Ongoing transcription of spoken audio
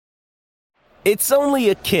It's only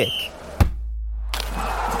a kick,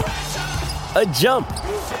 a jump,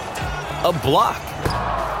 a block.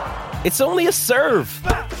 It's only a serve.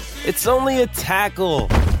 It's only a tackle,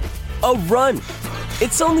 a run.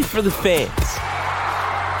 It's only for the fans.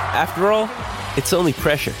 After all, it's only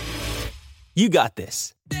pressure. You got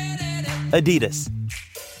this. Adidas.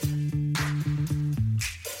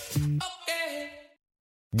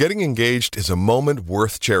 Getting engaged is a moment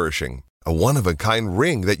worth cherishing. A one-of-a-kind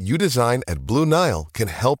ring that you design at Blue Nile can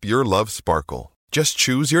help your love sparkle. Just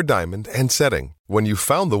choose your diamond and setting. When you've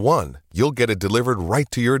found the one, you'll get it delivered right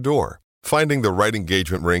to your door. Finding the right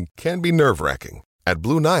engagement ring can be nerve-wracking. At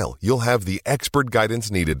Blue Nile, you'll have the expert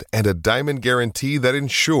guidance needed and a diamond guarantee that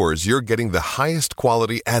ensures you're getting the highest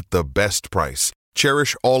quality at the best price.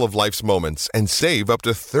 Cherish all of life's moments and save up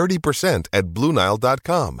to 30% at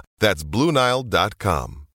BlueNile.com. That's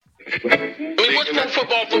BlueNile.com. I mean, what's Pro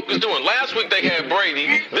Football Focus doing? Last week they had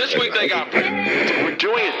Brady. This week they got Brady. We're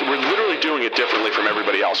literally doing it differently from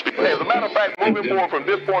everybody else. As a matter of fact, moving forward from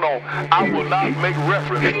this point on, I will not make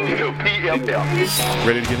reference to PFL.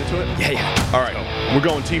 Ready to get into it? Yeah. All right. We're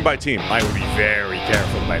going team by team. I would be very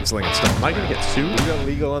careful about slinging stuff. Am I going to get sued? We got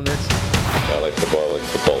legal on this? I like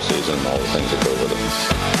football season, and all the things that go with it.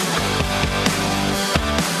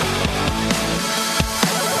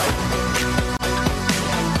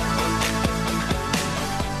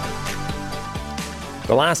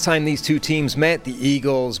 The last time these two teams met, the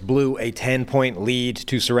Eagles blew a 10-point lead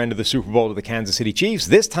to surrender the Super Bowl to the Kansas City Chiefs.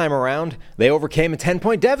 This time around, they overcame a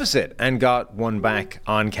 10-point deficit and got one back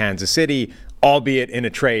on Kansas City, albeit in a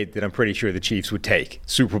trade that I'm pretty sure the Chiefs would take.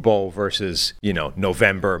 Super Bowl versus,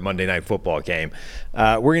 November Monday Night Football game.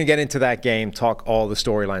 We're going to get into that game, talk all the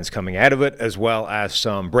storylines coming out of it, as well as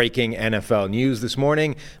some breaking NFL news this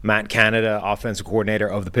morning. Matt Canada, offensive coordinator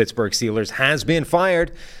of the Pittsburgh Steelers, has been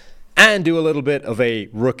fired. And do a little bit of a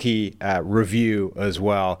rookie review as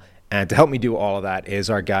well. And to help me do all of that is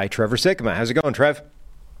our guy, Trevor Sikkema. How's it going, Trev?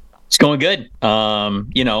 It's going good.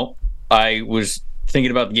 I was thinking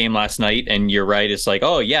about the game last night, and you're right. It's like,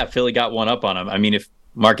 oh, yeah, Philly got one up on him. I mean, if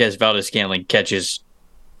Marquez Valdes-Scantling catches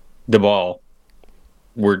the ball,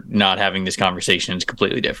 we're not having this conversation. It's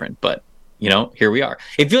completely different. But, here we are.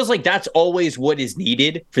 It feels like that's always what is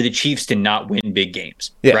needed for the Chiefs to not win big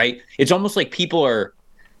games, right? It's almost like people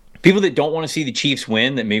that don't want to see the Chiefs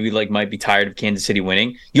win, that maybe might be tired of Kansas City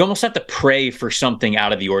winning, you almost have to pray for something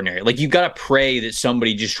out of the ordinary. Like, you've got to pray that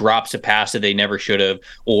somebody just drops a pass that they never should have,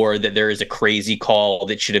 or that there is a crazy call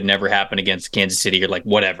that should have never happened against Kansas City, or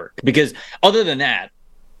whatever. Because other than that,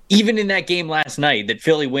 even in that game last night that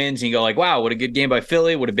Philly wins and you go wow, what a good game by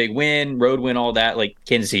Philly, what a big win, road win, all that,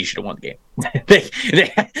 Kansas City should have won the game.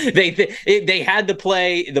 they had the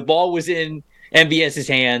play, the ball was in MVS's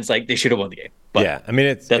hands, they should have won the game. But yeah, I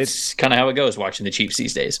mean, that's kind of how it goes watching the Chiefs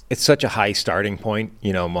these days. It's such a high starting point.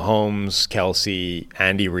 Mahomes, Kelsey,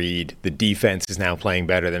 Andy Reid, the defense is now playing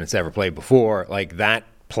better than it's ever played before. That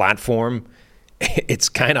platform, it's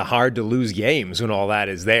kind of hard to lose games when all that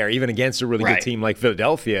is there, even against a really good team like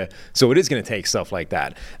Philadelphia. So it is going to take stuff like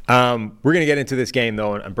that. We're going to get into this game,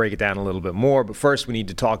 though, and break it down a little bit more. But first, we need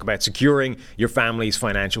to talk about securing your family's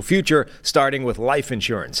financial future, starting with life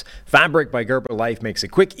insurance. Fabric by Gerber Life makes it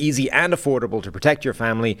quick, easy, and affordable to protect your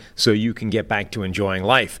family so you can get back to enjoying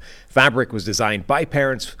life. Fabric was designed by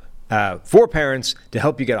parents for parents to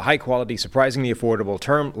help you get a high-quality, surprisingly affordable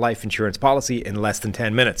term life insurance policy in less than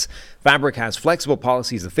 10 minutes. Fabric has flexible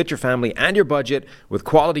policies that fit your family and your budget, with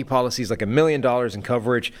quality policies like $1 million in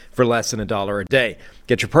coverage for less than $1 a day.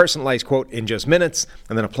 Get your personalized quote in just minutes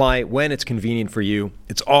and then apply when it's convenient for you.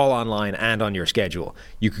 It's all online and on your schedule.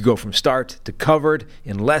 You could go from start to covered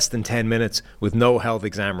in less than 10 minutes with no health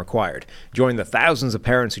exam required. Join the thousands of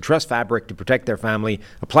parents who trust Fabric to protect their family.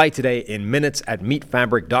 Apply today in minutes at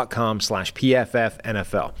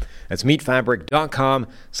meetfabric.com/PFFNFL. That's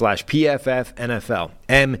meetfabric.com/PFFNFL.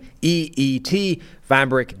 MEET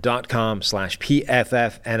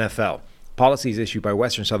fabric.com/PFFNFL. Policies issued by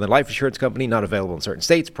Western Southern Life Insurance Company, not available in certain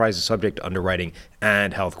states. Prices subject to underwriting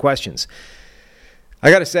and health questions. I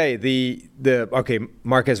got to say,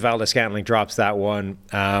 Marquez Valdes-Scantling drops that one.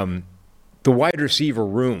 The wide receiver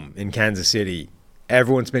room in Kansas City,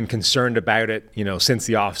 everyone's been concerned about it, since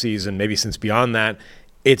the offseason, maybe since beyond that.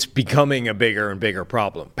 It's becoming a bigger and bigger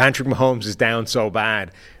problem. Patrick Mahomes is down so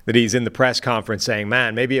bad that he's in the press conference saying,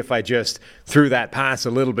 man, maybe if I just threw that pass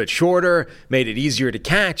a little bit shorter, made it easier to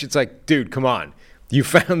catch. It's like, dude, come on. You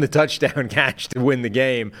found the touchdown catch to win the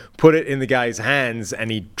game, put it in the guy's hands,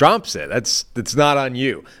 and he drops it. That's not on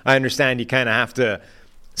you. I understand you kind of have to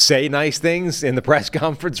say nice things in the press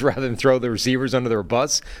conference rather than throw the receivers under their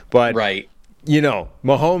bus. But,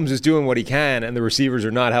 Mahomes is doing what he can, and the receivers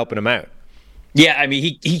are not helping him out. Yeah, I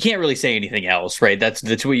mean, he can't really say anything else, right? That's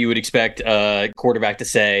what you would expect a quarterback to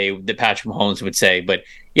say, that Patrick Mahomes would say. But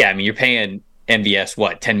yeah, I mean, you're paying MVS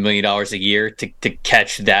what, $10 million a year to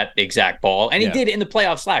catch that exact ball, and he did it in the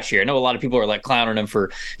playoffs last year. I know a lot of people are like clowning him for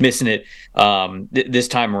missing it this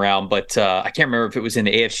time around, but I can't remember if it was in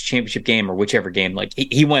the AFC Championship game or whichever game. Like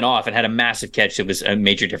he went off and had a massive catch that was a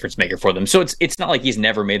major difference maker for them. So it's not like he's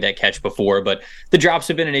never made that catch before, but the drops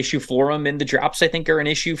have been an issue for him, and the drops I think are an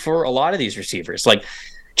issue for a lot of these receivers. Like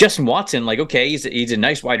Justin Watson, like, okay, he's a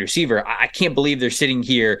nice wide receiver. I can't believe they're sitting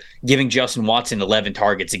here giving Justin Watson 11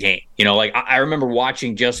 targets a game. You know, like I remember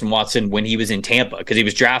watching Justin Watson when he was in Tampa, because he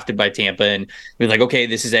was drafted by Tampa, and it was like, okay,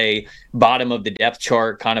 this is a bottom of the depth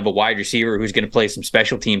chart kind of a wide receiver who's going to play some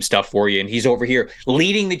special team stuff for you. And he's over here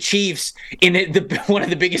leading the Chiefs in one of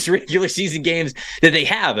the biggest regular season games that they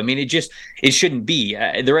have. I mean, it shouldn't be.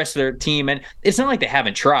 The rest of their team, and it's not like they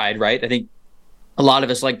haven't tried, right? I think a lot of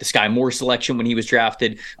us like the Sky Moore selection when he was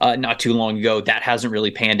drafted not too long ago. That hasn't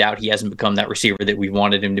really panned out. He hasn't become that receiver that we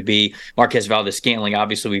wanted him to be. Marquez Valdez-Scantling,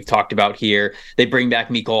 obviously, we've talked about here. They bring back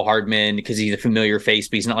Mecole Hardman because he's a familiar face,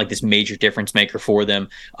 but he's not like this major difference maker for them.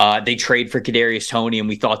 They trade for Kadarius Toney, and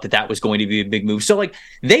we thought that was going to be a big move. So, like,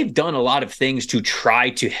 they've done a lot of things to try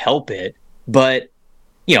to help it, but,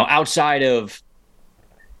 you know, outside of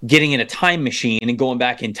getting in a time machine and going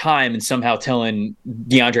back in time and somehow telling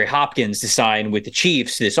DeAndre Hopkins to sign with the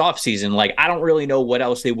Chiefs this offseason, like, I don't really know what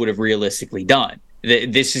else they would have realistically done.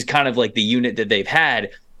 This is kind of like the unit that they've had.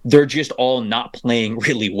 They're just all not playing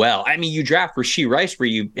really well. I mean, you draft Rashee Rice where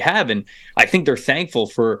you have, and I think they're thankful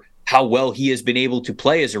for how well he has been able to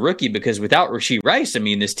play as a rookie, because without Rashee Rice, I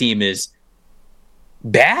mean, this team is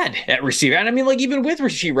bad at receiver. And I mean, like, even with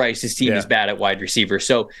Rashee Rice, this team is bad at wide receiver.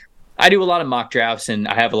 So I do a lot of mock drafts, and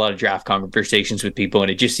I have a lot of draft conversations with people, and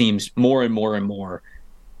it just seems more and more and more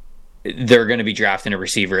they're going to be drafting a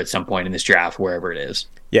receiver at some point in this draft, wherever it is.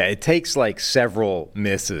 Yeah, it takes like several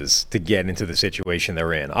misses to get into the situation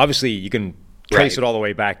they're in. Obviously, you can trace it all the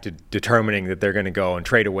way back to determining that they're going to go and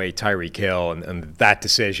trade away Tyreek Hill and that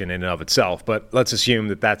decision in and of itself. But let's assume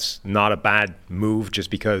that that's not a bad move just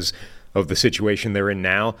because of the situation they're in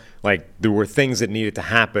now. Like, there were things that needed to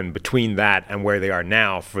happen between that and where they are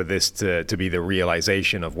now for this to be the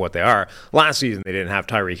realization of what they are. Last season, they didn't have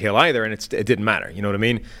Tyreek Hill either, and it didn't matter. You know what I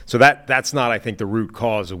mean? So that's not, I think, the root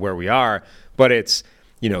cause of where we are. But it's,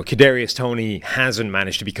 you know, Kadarius Toney hasn't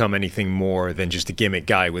managed to become anything more than just a gimmick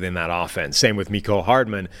guy within that offense. Same with Mecole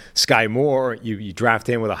Hardman. Sky Moore, you draft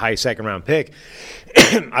him with a high second-round pick.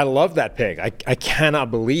 I love that pick. I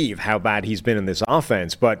cannot believe how bad he's been in this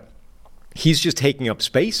offense, but he's just taking up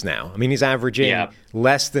space now. I mean, he's averaging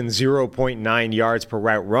less than 0.9 yards per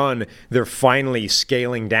route run. They're finally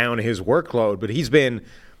scaling down his workload, but he's been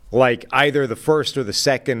like either the first or the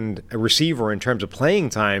second receiver in terms of playing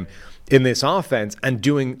time in this offense and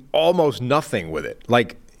doing almost nothing with it.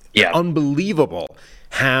 Like, unbelievable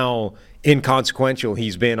how inconsequential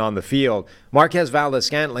he's been on the field. Marquez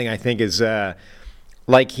Valdez-Scantling, I think, is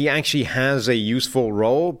like, he actually has a useful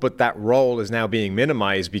role, but that role is now being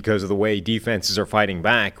minimized because of the way defenses are fighting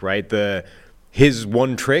back, right? His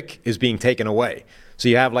one trick is being taken away. So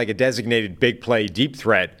you have like a designated big play deep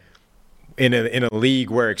threat in a league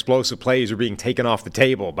where explosive plays are being taken off the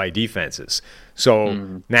table by defenses.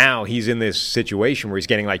 So now he's in this situation where he's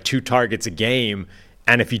getting like 2 targets a game,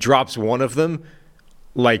 and if he drops one of them,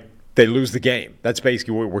 like, they lose the game. That's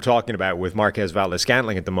basically what we're talking about with Marquez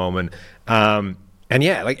Valdez-Scantling at the moment. And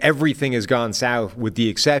yeah, like, everything has gone south with the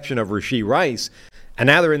exception of Rashee Rice. And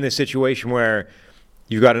now they're in this situation where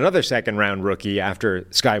you've got another second-round rookie after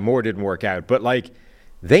Sky Moore didn't work out. But, like,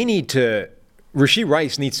 Rashee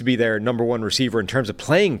Rice needs to be their number one receiver in terms of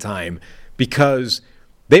playing time, because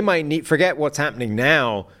they might forget what's happening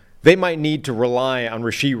now. They might need to rely on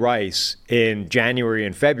Rashee Rice in January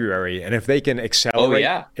and February. And if they can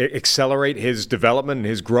accelerate his development and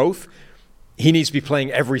his growth, he needs to be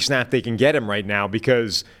playing every snap they can get him right now,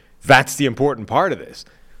 because that's the important part of this.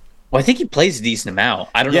 Well, I think he plays a decent amount.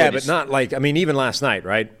 I don't know. Yeah, but not like, I mean, even last night,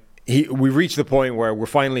 right? We reached the point where we're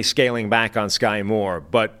finally scaling back on Sky Moore,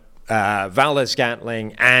 but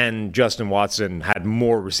Valdez-Scantling and Justin Watson had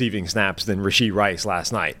more receiving snaps than Rashee Rice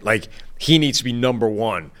last night. Like, he needs to be number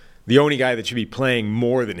one. The only guy that should be playing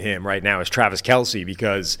more than him right now is Travis Kelce,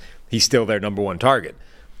 because he's still their number one target.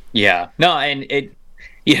 Yeah. No, and it,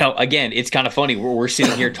 you know, again, it's kind of funny. We're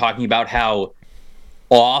sitting here talking about how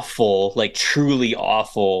awful, like truly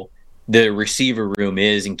awful, the receiver room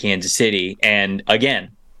is in Kansas City. And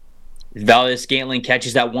again, Valdez-Scantling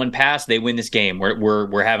catches that one pass, they win this game.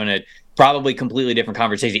 We're having a probably completely different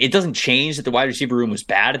conversation. It doesn't change that the wide receiver room was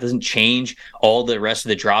bad. It doesn't change all the rest of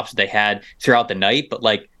the drops that they had throughout the night. But,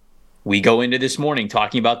 like, we go into this morning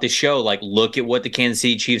talking about this show, like, look at what the Kansas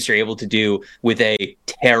City Chiefs are able to do with a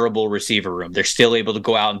terrible receiver room. They're still able to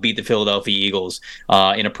go out and beat the Philadelphia Eagles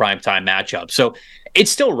in a primetime matchup. So it's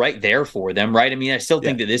still right there for them, right? I mean, I still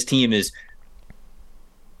think that this team is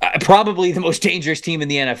probably the most dangerous team in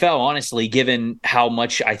the NFL, honestly, given how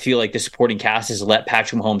much I feel like the supporting cast has let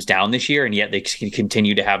Patrick Mahomes down this year, and yet they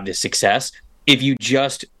continue to have this success. If you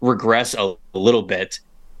just regress a little bit,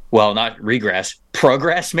 well, not regress,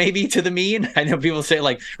 progress maybe to the mean. I know people say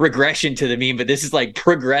like regression to the mean, but this is like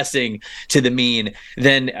progressing to the mean.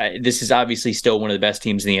 Then this is obviously still one of the best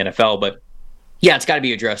teams in the NFL. But yeah, it's got to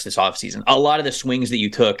be addressed this offseason. A lot of the swings that you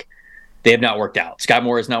took, they have not worked out. Scott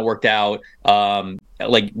Moore has not worked out.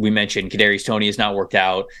 Like we mentioned, Kadarius Toney has not worked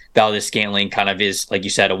out. Valdez-Scantling kind of is, like you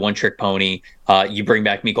said, a one-trick pony. You bring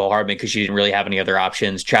back Mecole Hardman because you didn't really have any other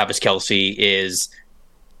options. Travis Kelce is...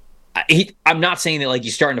 I'm not saying that like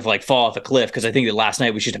he's starting to like fall off a cliff, because I think that last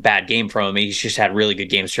night was just a bad game from him. He's just had really good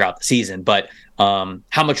games throughout the season. But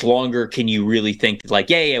how much longer can you really think that, like,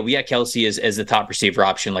 yeah, we got Kelce as the top receiver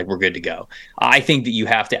option, like we're good to go? I think that you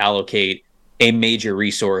have to allocate a major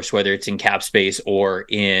resource, whether it's in cap space or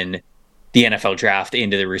in the NFL draft,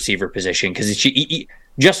 into the receiver position, because it's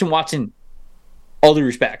Justin Watson. All due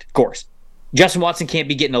respect, of course, Justin Watson can't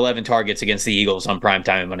be getting 11 targets against the Eagles on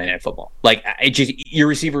primetime in Monday Night Football. Like, your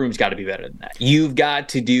receiver room's got to be better than that. You've got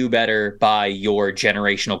to do better by your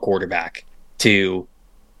generational quarterback to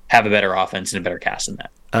have a better offense and a better cast than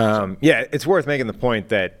that. Yeah, it's worth making the point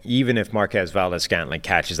that even if Marquez Valdez-Scantling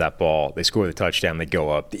catches that ball, they score the touchdown, they go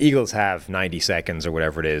up. The Eagles have 90 seconds or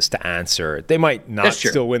whatever it is to answer. They might not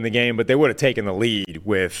still win the game, but they would have taken the lead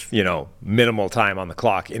with, minimal time on the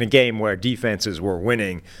clock in a game where defenses were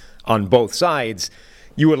winning on both sides.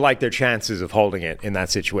 You would like their chances of holding it in that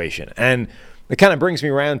situation. And it kind of brings me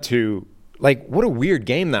around to, like, what a weird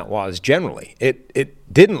game that was generally.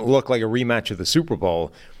 It didn't look like a rematch of the Super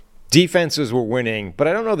Bowl. Defenses were winning, but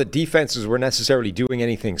I don't know that defenses were necessarily doing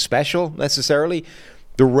anything special necessarily.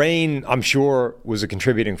 The rain, I'm sure, was a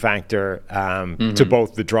contributing factor to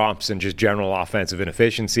both the drops and just general offensive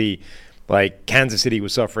inefficiency. Like, Kansas City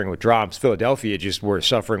was suffering with drops. Philadelphia just were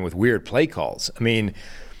suffering with weird play calls. I mean,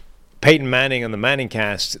 Peyton Manning on the Manning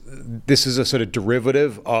cast, this is a sort of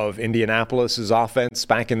derivative of Indianapolis's offense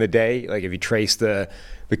back in the day. Like, if you trace the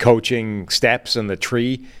coaching steps and the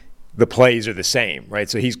tree, the plays are the same, right?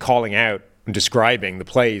 So he's calling out and describing the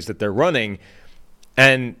plays that they're running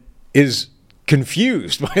and is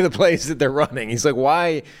confused by the plays that they're running. He's like,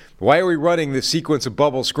 why are we running this sequence of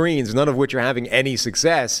bubble screens, none of which are having any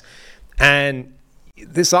success? And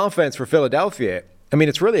this offense for Philadelphia, I mean,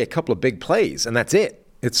 it's really a couple of big plays, and that's it.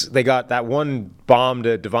 They got that one bomb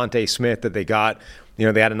to Devontae Smith that they got. They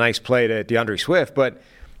had a nice play to DeAndre Swift, but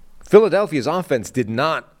Philadelphia's offense did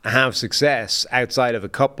not have success outside of a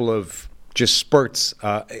couple of just spurts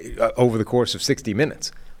over the course of 60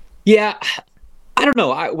 minutes. Yeah, I don't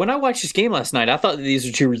know. When I watched this game last night, I thought that these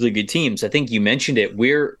were two really good teams. I think you mentioned it.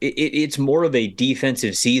 It's more of a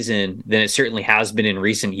defensive season than it certainly has been in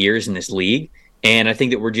recent years in this league. And I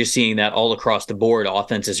think that we're just seeing that all across the board.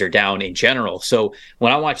 Offenses are down in general. So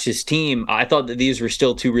when I watched this team, I thought that these were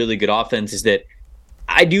still two really good offenses that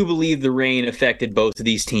I do believe the rain affected both of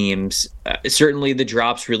these teams. Certainly the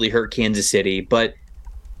drops really hurt Kansas City, but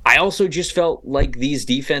I also just felt like these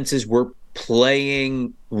defenses were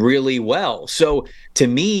playing really well. So to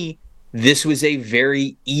me, this was a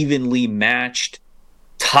very evenly matched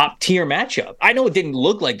top-tier matchup. I know it didn't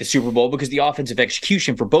look like the Super Bowl because the offensive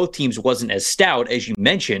execution for both teams wasn't as stout as you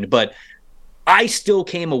mentioned, but I still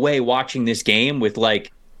came away watching this game with,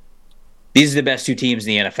 like, these are the best two teams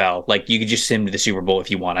in the NFL. Like, you could just send to the Super Bowl if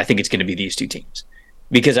you want. I think it's going to be these two teams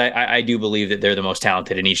because I do believe that they're the most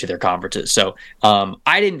talented in each of their conferences. So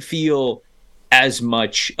I didn't feel as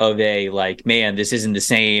much of a, like, man, this isn't the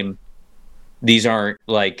same. These aren't,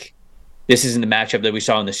 like, this isn't the matchup that we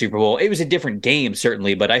saw in the Super Bowl. It was a different game,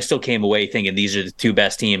 certainly, but I still came away thinking these are the two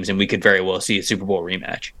best teams, and we could very well see a Super Bowl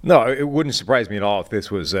rematch. No, it wouldn't surprise me at all if this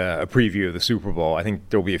was a preview of the Super Bowl. I think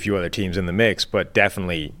there'll be a few other teams in the mix, but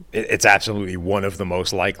definitely it's absolutely one of the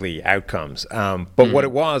most likely outcomes. But what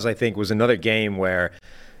it was, I think, was another game where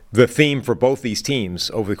the theme for both these teams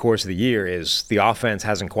over the course of the year is the offense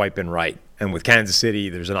hasn't quite been right. And with Kansas City,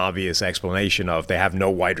 there's an obvious explanation of they have no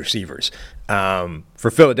wide receivers.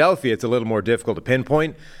 For Philadelphia, it's a little more difficult to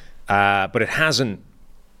pinpoint, but it hasn't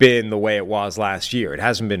been the way it was last year. It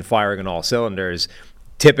hasn't been firing on all cylinders.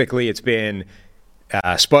 Typically, it's been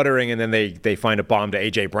sputtering, and then they find a bomb to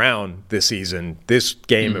A.J. Brown this season. This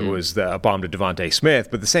game, it was a bomb to Devontae Smith,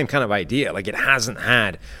 but the same kind of idea. Like, it hasn't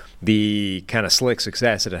had the kind of slick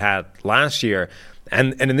success that it had last year.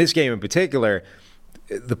 And in this game in particular,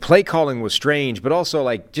 the play calling was strange, but also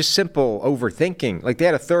like just simple overthinking. Like they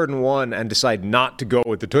had a 3rd and 1 and decide not to go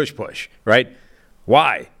with the tush push, right?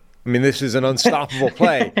 Why? I mean, this is an unstoppable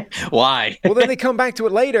play. Why? Well, then they come back to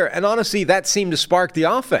it later, and honestly, that seemed to spark the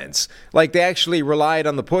offense. Like they actually relied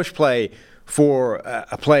on the push play for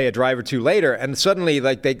a play, a drive or two later, and suddenly,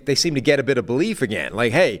 like they seem to get a bit of belief again.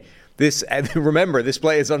 Like, hey, remember, this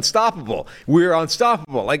play is unstoppable. We're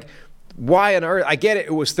unstoppable. Like, why on earth? I get it.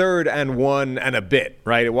 It was 3rd and 1 and a bit,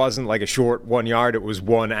 right? It wasn't like a short 1 yard. It was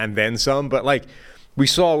 1 and then some. But like we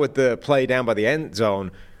saw with the play down by the end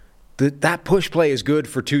zone, that push play is good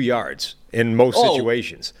for 2 yards in most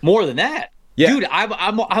situations. More than that. Yeah. Dude,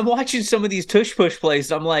 I'm watching some of these tush push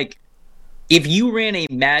plays. I'm like, if you ran a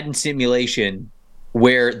Madden simulation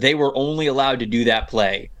where they were only allowed to do that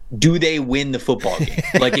play, do they win the football game?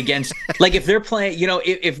 Like against, like if they're playing,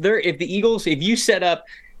 if the Eagles, if you set up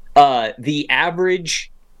the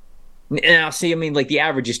average, now see, I mean, like the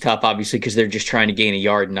average is tough, obviously, because they're just trying to gain a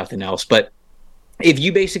yard and nothing else. But if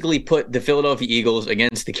you basically put the Philadelphia Eagles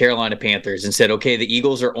against the Carolina Panthers and said, okay, the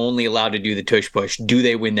Eagles are only allowed to do the tush push, do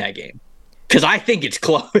they win that game? Because I think it's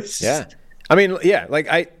close. Yeah. I mean, yeah, like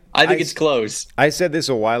I think it's close. I said this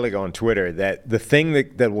a while ago on Twitter that the thing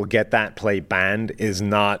that will get that play banned is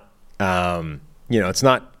not, it's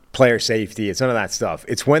not player safety. It's none of that stuff.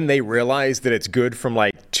 It's when they realize that it's good from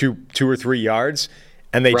like two or 3 yards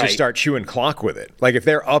and they just start chewing clock with it. Like if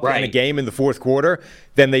they're up in a game in the 4th quarter,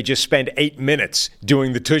 then they just spend 8 minutes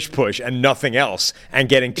doing the tush push and nothing else and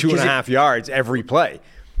getting 2.5 yards every play.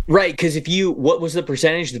 Right, because what was the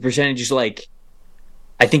percentage? The percentage is like,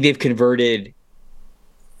 I think they've converted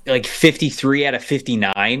like 53 out of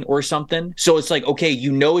 59 or something. So it's like, okay,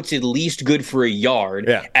 it's at least good for a yard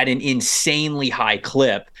at an insanely high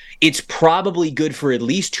clip. It's probably good for at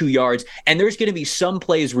least 2 yards. And there's going to be some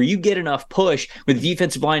plays where you get enough push where the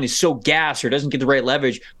defensive line is so gassed or doesn't get the right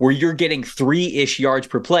leverage where you're getting 3-ish yards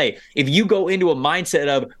per play. If you go into a mindset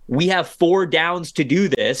of, we have 4 downs to do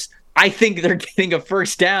this, I think they're getting a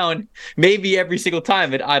first down maybe every single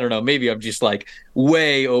time. And I don't know, maybe I'm just like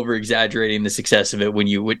way over exaggerating the success of it when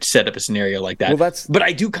you would set up a scenario like that. But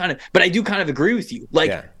I do kind of agree with you.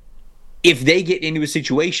 Like if they get into a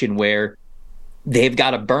situation where they've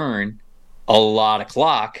got to burn a lot of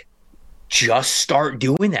clock, just start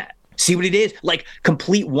doing that. See what it is. Like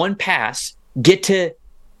complete one pass, just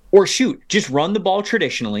run the ball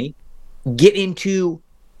traditionally, get into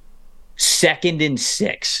 2nd and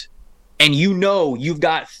 6. And you've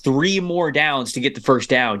got 3 more downs to get the first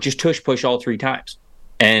down. Just tush push all 3 times.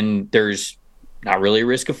 And there's not really a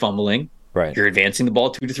risk of fumbling. Right. You're advancing the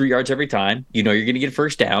ball 2 to 3 yards every time. You're going to get a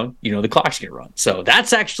first down. The clock's going to run. So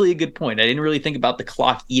that's actually a good point. I didn't really think about the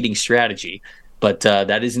clock eating strategy, but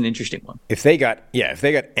that is an interesting one. If they got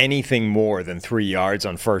anything more than 3 yards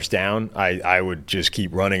on first down, I would just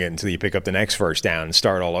keep running it until you pick up the next first down and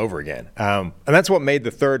start all over again. And that's what made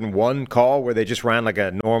the 3rd and 1 call where they just ran like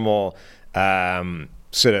a normal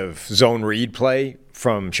sort of zone read play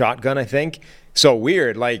from shotgun, I think. So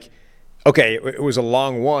weird. Like, okay, it was a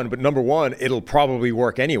long one, but number 1, it'll probably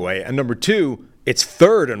work anyway. And number 2, it's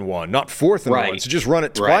 3rd and 1, not 4th and 1. So just run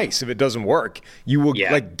it twice. If it doesn't work, you will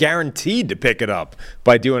like guaranteed to pick it up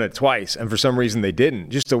by doing it twice. And for some reason they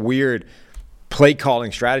didn't. Just a weird play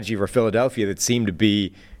calling strategy for Philadelphia that seemed to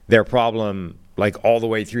be their problem like all the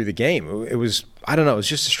way through the game. It was, I don't know, it was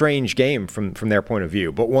just a strange game from their point of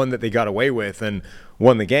view, but one that they got away with and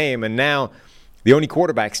won the game. And now the only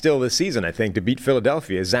quarterback still this season, I think, to beat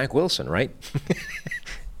Philadelphia is Zach Wilson, right?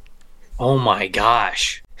 Oh my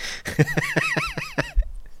gosh.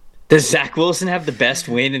 Does Zach Wilson have the best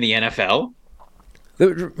win in the NFL?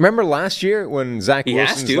 Remember last year when Zach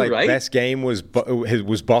Wilson's best game was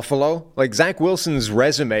Buffalo? Like Zach Wilson's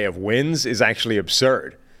resume of wins is actually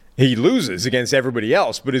absurd. He loses against everybody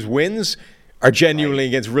else, but his wins are genuinely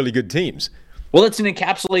against really good teams. Well, it's an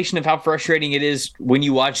encapsulation of how frustrating it is when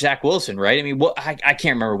you watch Zach Wilson, right? I mean, I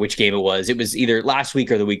can't remember which game it was. It was either last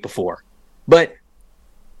week or the week before. But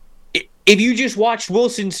if you just watched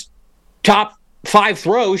Wilson's top 5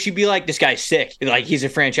 throws, you'd be like, this guy's sick. Like, he's a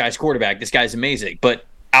franchise quarterback. This guy's amazing. But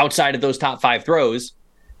outside of those top 5 throws,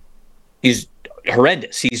 he's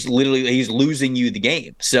horrendous. He's losing you the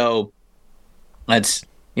game. So that's,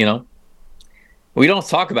 we don't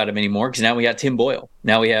talk about him anymore because now we got Tim Boyle.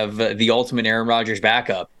 Now we have the ultimate Aaron Rodgers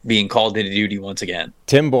backup being called into duty once again.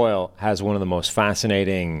 Tim Boyle has one of the most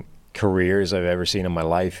fascinating careers I've ever seen in my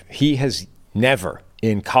life. He has never,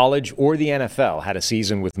 in college or the NFL, had a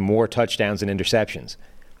season with more touchdowns and interceptions.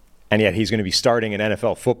 And yet he's going to be starting an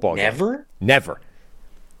NFL football game. Never? Never.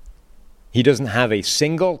 He doesn't have a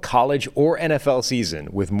single college or NFL season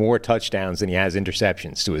with more touchdowns than he has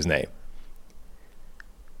interceptions to his name.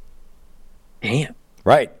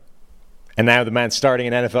 Right. And now the man's starting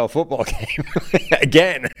an NFL football game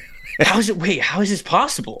again. How is this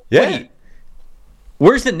possible? Yeah.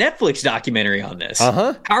 Where's the Netflix documentary on this?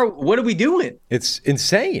 What are we doing? It's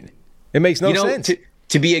insane. It makes no sense.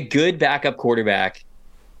 To be a good backup quarterback,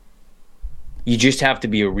 you just have to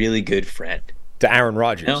be a really good friend. To Aaron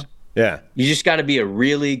Rodgers. You know? Yeah. You just got to be a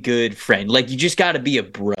really good friend. Like, you just got to be a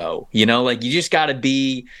bro, like you just got to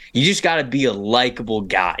be a likable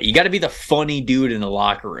guy. You got to be the funny dude in the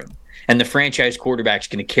locker room. And the franchise quarterback's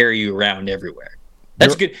going to carry you around everywhere.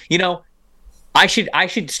 That's good. I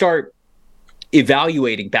should start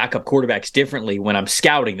evaluating backup quarterbacks differently when I'm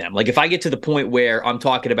scouting them. Like, if I get to the point where I'm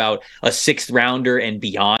talking about a 6th rounder and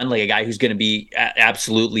beyond, like a guy who's going to be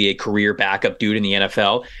absolutely a career backup dude in the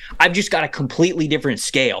NFL, I've just got a completely different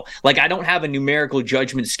scale. Like, I don't have a numerical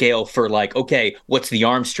judgment scale for like, okay, what's the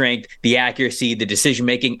arm strength, the accuracy, the decision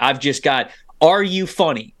making. I've just got, are you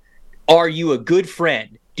funny? Are you a good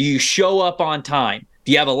friend? Do you show up on time?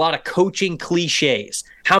 Do you have a lot of coaching cliches?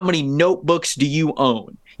 How many notebooks do you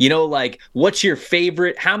own? Like, what's your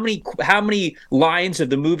favorite? How many lines of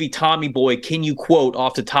the movie Tommy Boy can you quote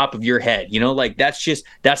off the top of your head? Like, that's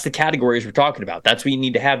the categories we're talking about. That's what you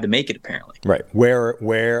need to have to make it, apparently. Right.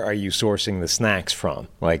 Where are you sourcing the snacks from?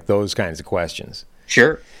 Like, those kinds of questions.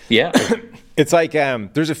 Sure. Yeah. It's like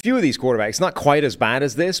there's a few of these quarterbacks, not quite as bad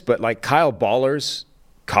as this, but like Kyle Baller's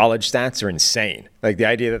college stats are insane. Like, the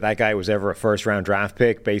idea that guy was ever a first-round draft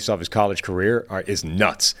pick based off his college career is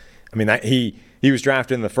nuts. I mean, he was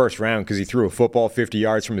drafted in the first round because he threw a football 50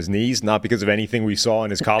 yards from his knees, not because of anything we saw in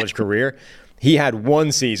his college career. He had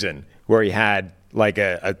one season where he had like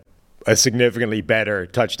a significantly better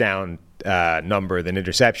touchdown number than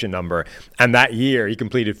interception number. And that year, he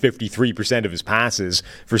completed 53% of his passes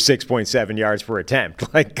for 6.7 yards per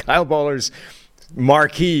attempt. Like, Kyle Baller's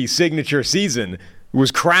marquee signature season was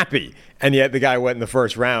crappy, and yet the guy went in the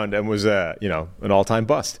first round and was an all-time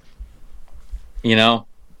bust. You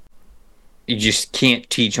just can't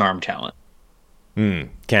teach arm talent.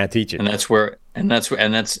 Can't teach it. And that's what the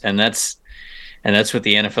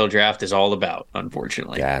NFL draft is all about,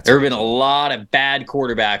 unfortunately. There have been a lot of bad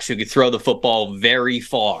quarterbacks who could throw the football very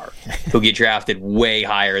far who get drafted way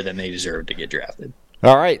higher than they deserve to get drafted.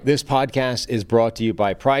 All right, this podcast is brought to you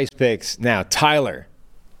by Prize Picks. Now, Tyler,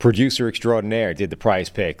 producer extraordinaire, did the Prize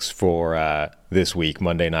Picks for this week,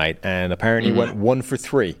 Monday night, and apparently went 1 for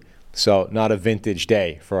 3. So not a vintage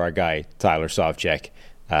day for our guy, Tyler Sovchek.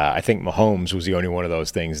 I think Mahomes was the only one of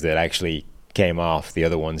those things that actually came off. The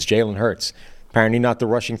other ones, Jalen Hurts, apparently not the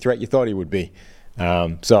rushing threat you thought he would be.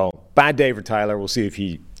 So bad day for Tyler. We'll see if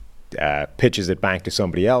he pitches it back to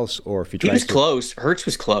somebody else or if he tries to. He was close. Hurts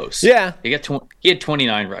was close. Yeah. He had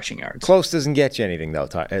 29 rushing yards. Close doesn't get you anything, though,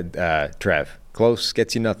 Trev. Close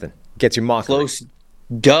gets you nothing. Gets you mockery. Close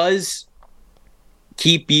does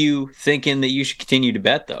keep you thinking that you should continue to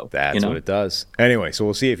bet, though. That's what it does. Anyway, so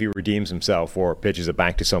we'll see if he redeems himself or pitches it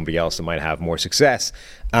back to somebody else that might have more success.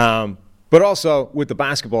 But also, with the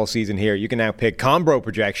basketball season here, you can now pick Combro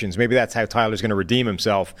projections. Maybe that's how Tyler's going to redeem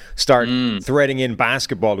himself, start threading in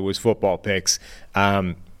basketball to his football picks.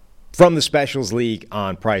 From the Specials League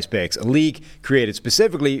on Prize Picks, a league created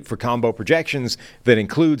specifically for combo projections that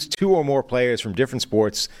includes 2 or more players from different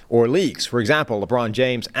sports or leagues. For example, LeBron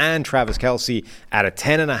James and Travis Kelce at a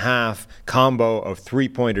 10.5 combo of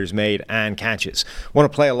 3-pointers made and catches. Want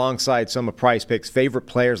to play alongside some of Prize Picks' favorite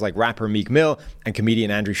players like rapper Meek Mill and comedian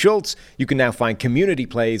Andrew Schultz? You can now find community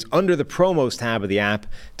plays under the promos tab of the app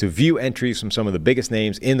to view entries from some of the biggest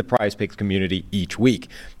names in the Prize Picks community each week.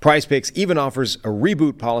 Prize Picks even offers a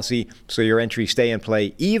reboot policy so your entries stay in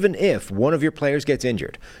play even if one of your players gets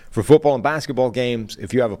injured. For football and basketball games,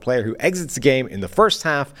 if you have a player who exits the game in the first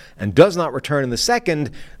half and does not return in the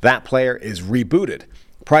second, that player is rebooted.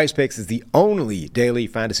 Prize Picks is the only daily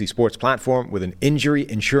fantasy sports platform with an injury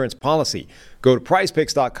insurance policy. Go to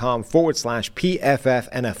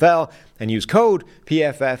prizepicks.com/PFFNFL and use code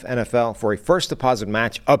PFFNFL for a first deposit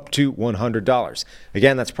match up to $100.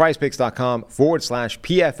 Again, that's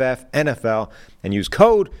prizepicks.com/PFFNFL and use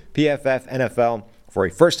code PFFNFL for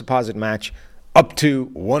a first deposit match up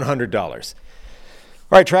to $100.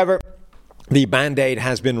 All right, Trevor. The Band-Aid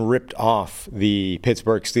has been ripped off the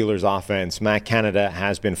Pittsburgh Steelers offense. Matt Canada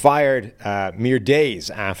has been fired mere days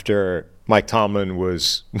after Mike Tomlin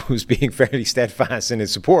was being fairly steadfast in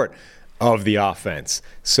his support of the offense.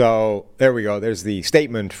 So there we go. There's the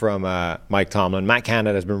statement from Mike Tomlin. Matt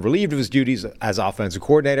Canada has been relieved of his duties as offensive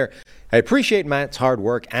coordinator. I appreciate Matt's hard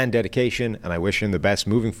work and dedication, and I wish him the best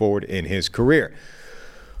moving forward in his career.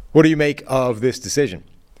 What do you make of this decision?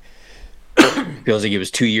 feels like it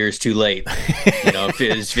was 2 years too late.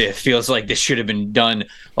 It feels like this should have been done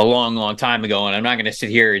a long, long time ago. And I'm not going to sit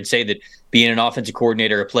here and say that being an offensive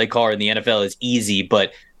coordinator, a play caller in the NFL is easy,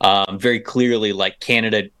 but very clearly, like,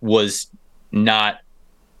 Canada was not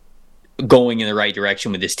going in the right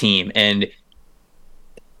direction with this team. And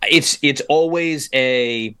it's always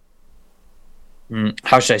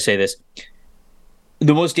how should I say this?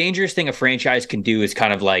 The most dangerous thing a franchise can do is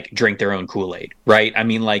kind of like drink their own Kool-Aid, right? I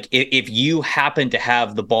mean, like, if you happen to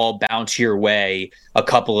have the ball bounce your way a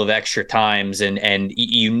couple of extra times and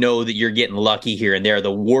you know that you're getting lucky here and there,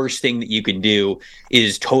 the worst thing that you can do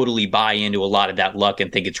is totally buy into a lot of that luck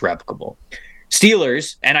and think it's replicable.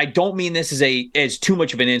 Steelers, and I don't mean this as too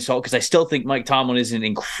much of an insult, because I still think Mike Tomlin is an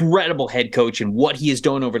incredible head coach, and what he has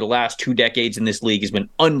done over the last 2 decades in this league has been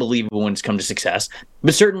unbelievable when it's come to success.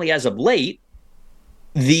 But certainly as of late,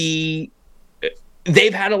 they've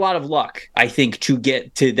had a lot of luck, I think, to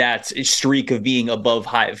get to that streak of being above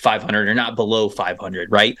 500 or not below 500,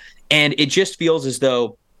 right? And it just feels as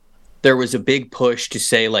though there was a big push to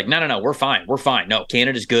say, like, no, we're fine. No,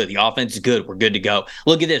 Canada's good. The offense is good. We're good to go.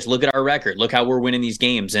 Look at this. Look at our record. Look how we're winning these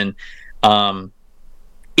games. And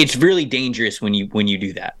it's really dangerous when you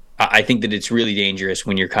do that. I think that it's really dangerous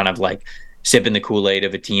when you're kind of like sipping the Kool-Aid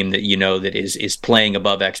of a team that you know that is playing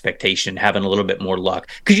above expectation, having a little bit more luck.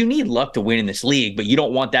 Because you need luck to win in this league, but you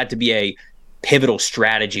don't want that to be a pivotal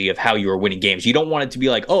strategy of how you are winning games. You don't want it to be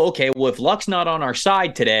like, oh, okay, well, if luck's not on our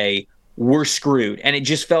side today, we're screwed. And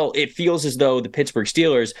it feels as though the Pittsburgh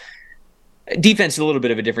Steelers defense is a little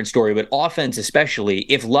bit of a different story, but offense especially,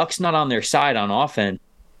 if luck's not on their side on offense,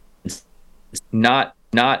 it's not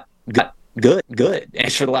good.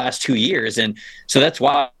 And for the last 2 years. And so that's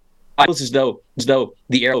why it feels as though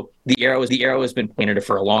the arrow has been pointed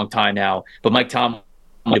for a long time now, but Mike Tomlin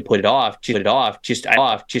put it off. And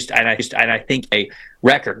I think a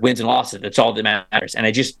record, wins and losses, that's all that matters. And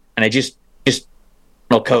I just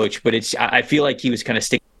coach, but I feel like he was kind of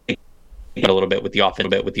sticking a little bit with the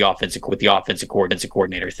offensive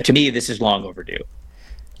coordinator thing. To me, this is long overdue.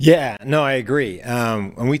 Yeah, no, I agree.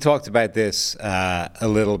 And we talked about this a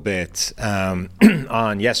little bit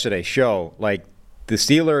on yesterday's show. Like, the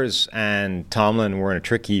Steelers and Tomlin were in a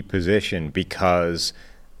tricky position because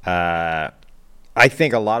I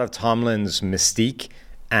think a lot of Tomlin's mystique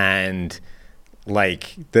and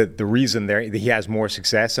like the reason that he has more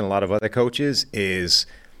success than a lot of other coaches is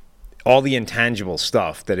all the intangible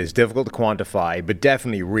stuff that is difficult to quantify, but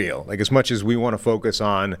definitely real. Like, as much as we want to focus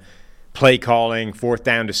on play calling, fourth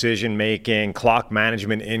down decision making, clock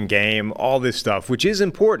management in game, all this stuff, which is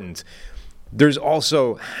important, there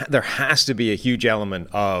has to be a huge element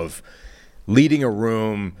of leading a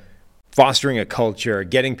room, fostering a culture,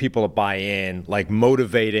 getting people to buy in, like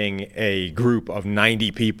motivating a group of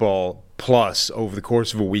 90 people plus over the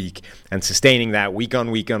course of a week and sustaining that week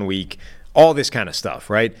on week on week, all this kind of stuff,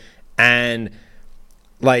 right? And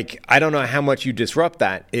like, I don't know how much you disrupt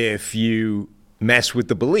that if you mess with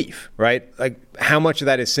the belief, right? Like, how much of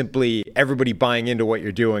that is simply everybody buying into what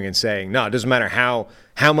you're doing and saying, no, it doesn't matter how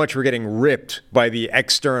much we're getting ripped by the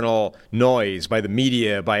external noise, by the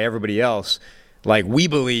media, by everybody else. Like, we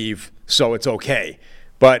believe, so it's okay.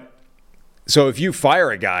 But so if you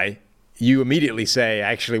fire a guy, you immediately say,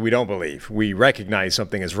 actually, we don't believe. We recognize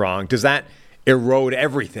something is wrong. Does that erode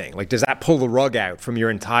everything? Like, does that pull the rug out from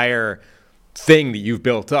your entire thing that you've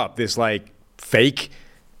built up? This like fake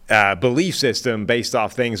belief system based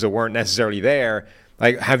off things that weren't necessarily there.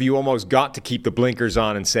 Like, have you almost got to keep the blinkers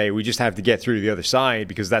on and say, we just have to get through to the other side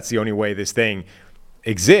because that's the only way this thing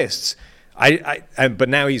exists? But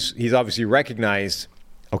now he's obviously recognized,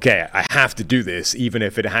 okay, I have to do this, even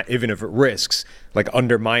if it risks like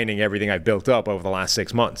undermining everything I've built up over the last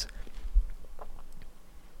 6 months.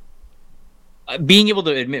 Being able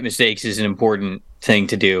to admit mistakes is an important thing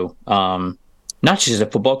to do. Not just as a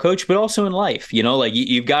football coach, but also in life. You know, like,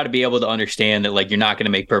 you've got to be able to understand that, like, you're not going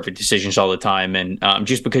to make perfect decisions all the time. And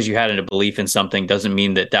just because you had a belief in something doesn't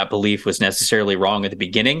mean that belief was necessarily wrong at the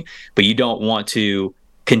beginning, but you don't want to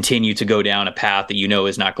continue to go down a path that you know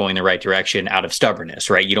is not going the right direction out of stubbornness,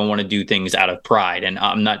 right? You don't want to do things out of pride. And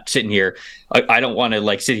I'm not sitting here, I don't want to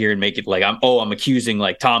like sit here and make it like I'm accusing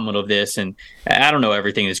like Tomlin of this, and I don't know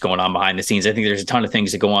everything that's going on behind the scenes. I think there's a ton of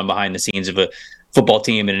things that go on behind the scenes of a football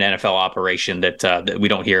team and an NFL operation that we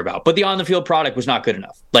don't hear about. But the on the field product was not good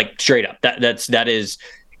enough. Like, straight up, that is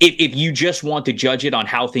if you just want to judge it on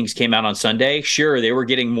how things came out on Sunday, sure, they were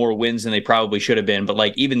getting more wins than they probably should have been. But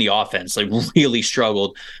like even the offense, like really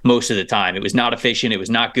struggled most of the time. It was not efficient. It was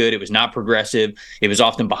not good. It was not progressive. It was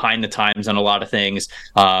often behind the times on a lot of things,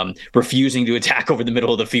 refusing to attack over the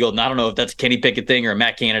middle of the field. And I don't know if that's a Kenny Pickett thing or a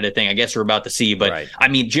Matt Canada thing. I guess we're about to see. But right. I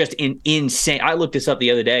mean, just insane. I looked this up the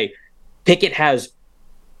other day. Pickett has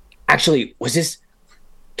actually, can't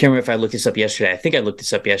remember if I looked this up yesterday. I think I looked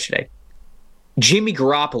this up yesterday. Jimmy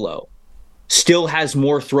Garoppolo still has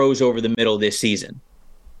more throws over the middle this season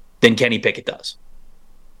than Kenny Pickett does.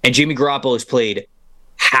 And Jimmy Garoppolo has played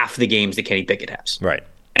half the games that Kenny Pickett has. Right.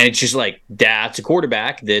 And it's just like, that's a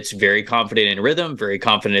quarterback that's very confident in rhythm, very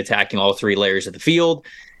confident attacking all three layers of the field.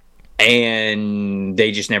 And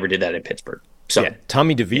they just never did that in Pittsburgh. So, yeah,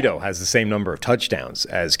 Tommy DeVito has the same number of touchdowns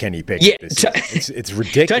as Kenny Pickett. Yeah, it's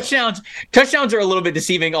ridiculous. Touchdowns are a little bit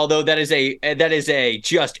deceiving, although that is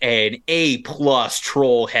just an A+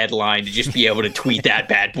 troll headline to just be able to tweet that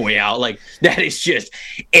bad boy out. Like that is just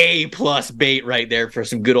A+ bait right there for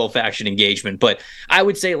some good old fashioned engagement. But I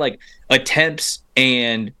would say like attempts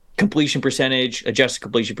and completion percentage, adjusted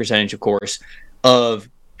completion percentage, of course, of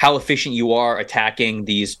how efficient you are attacking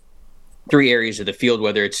these three areas of the field,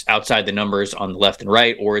 whether it's outside the numbers on the left and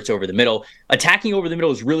right or it's over the middle. Attacking over the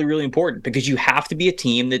middle is really, really important because you have to be a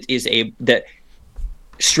team that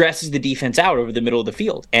stresses the defense out over the middle of the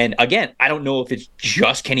field. And again, I don't know if it's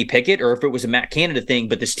just Kenny Pickett or if it was a Matt Canada thing,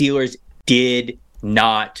 but the Steelers did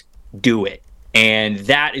not do it. And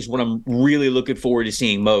that is what I'm really looking forward to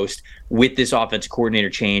seeing most with this offensive coordinator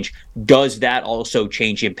change. Does that also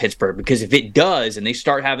change in Pittsburgh? Because if it does, and they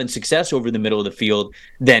start having success over the middle of the field,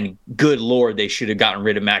 then good Lord, they should have gotten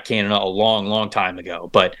rid of Matt Canada a long, long time ago.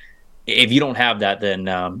 But if you don't have that,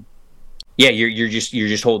 then you're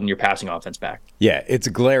just holding your passing offense back. Yeah, it's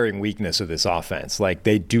a glaring weakness of this offense. Like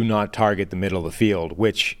they do not target the middle of the field,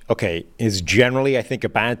 which is generally I think a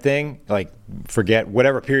bad thing. Like forget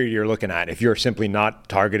whatever period you're looking at. If you're simply not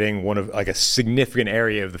targeting one of like a significant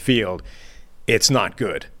area of the field, it's not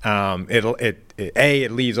good.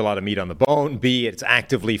 It leaves a lot of meat on the bone. B, it's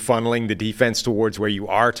actively funneling the defense towards where you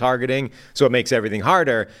are targeting, so it makes everything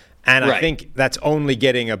harder. And right. I think that's only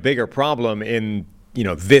getting a bigger problem in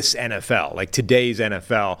this NFL, like today's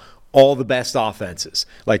NFL. All the best offenses,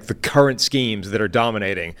 like the current schemes that are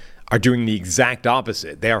dominating, are doing the exact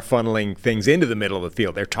opposite. They are funneling things into the middle of the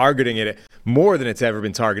field. They're targeting it more than it's ever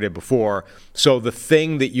been targeted before. So the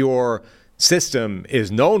thing that your system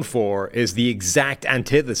is known for is the exact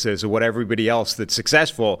antithesis of what everybody else that's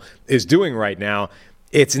successful is doing right now.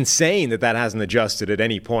 It's insane that hasn't adjusted at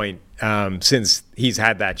any point since he's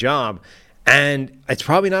had that job. And it's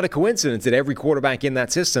probably not a coincidence that every quarterback in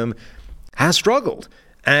that system has struggled.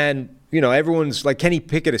 And, everyone's like Kenny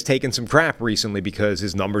Pickett has taken some crap recently because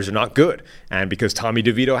his numbers are not good and because Tommy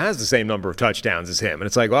DeVito has the same number of touchdowns as him. And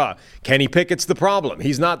it's like, Kenny Pickett's the problem.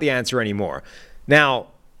 He's not the answer anymore. Now,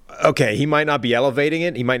 he might not be elevating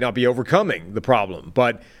it. He might not be overcoming the problem.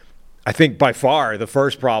 But I think by far the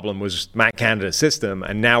first problem was Matt Canada's system,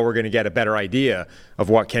 and now we're going to get a better idea of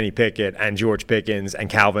what Kenny Pickett and George Pickens and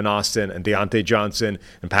Calvin Austin and Deontay Johnson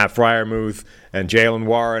and Pat Freiermuth and Jalen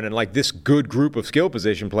Warren and like this good group of skill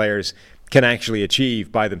position players can actually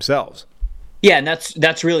achieve by themselves. Yeah, and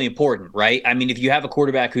that's really important, right? I mean, if you have a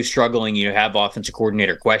quarterback who's struggling, you have offensive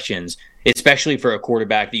coordinator questions, especially for a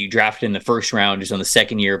quarterback that you drafted in the first round who's on the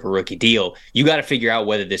second year of a rookie deal, you got to figure out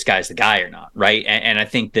whether this guy's the guy or not, right? And I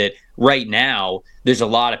think that right now, there's a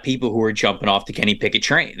lot of people who are jumping off the Kenny Pickett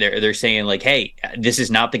train. They're saying like, hey, this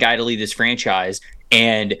is not the guy to lead this franchise.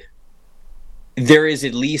 And there is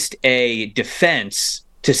at least a defense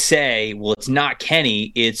to say, well, it's not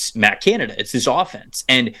Kenny, it's Matt Canada. It's this offense.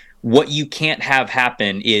 And what you can't have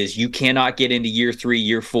happen is you cannot get into year 3,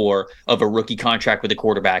 year 4 of a rookie contract with a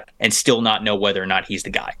quarterback and still not know whether or not he's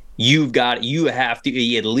the guy. You have to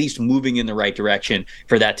be at least moving in the right direction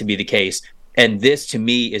for that to be the case. And this, to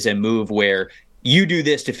me, is a move where you do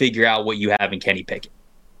this to figure out what you have in Kenny Pickett.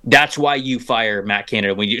 That's why you fire Matt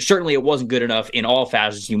Canada. Certainly it wasn't good enough in all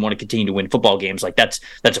facets. You want to continue to win football games. Like that's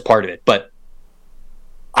a part of it. But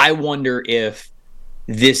I wonder if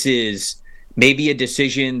this is maybe a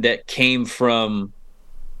decision that came from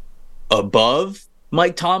above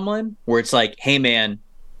Mike Tomlin, where it's like, hey, man,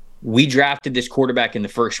 we drafted this quarterback in the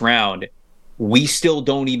first round. We still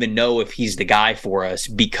don't even know if he's the guy for us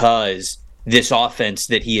because this offense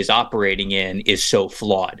that he is operating in is so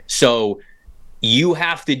flawed. So you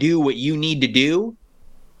have to do what you need to do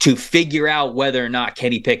to figure out whether or not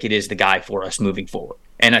Kenny Pickett is the guy for us moving forward.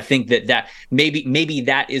 And I think that maybe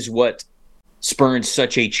that is what spurring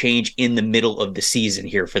such a change in the middle of the season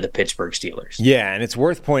here for the Pittsburgh Steelers. Yeah, and it's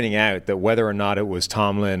worth pointing out that whether or not it was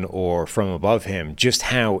Tomlin or from above him, just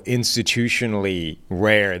how institutionally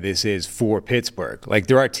rare this is for Pittsburgh. Like,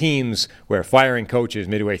 there are teams where firing coaches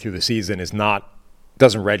midway through the season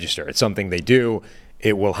doesn't register. It's something they do.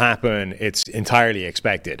 It will happen. It's entirely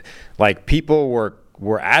expected. Like, people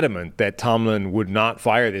were adamant that Tomlin would not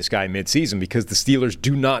fire this guy midseason because the Steelers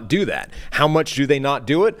do not do that. How much do they not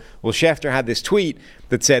do it? Well, Schefter had this tweet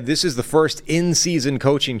that said this is the first in-season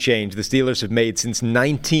coaching change the Steelers have made since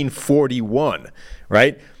 1941,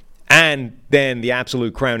 right? And then the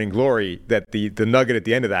absolute crowning glory that the nugget at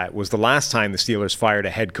the end of that was the last time the Steelers fired a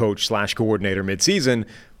head coach / coordinator midseason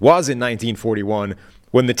was in 1941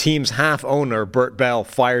 when the team's half-owner, Bert Bell,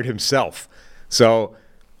 fired himself. So,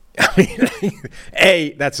 I mean,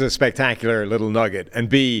 A, that's a spectacular little nugget. And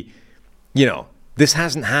B, this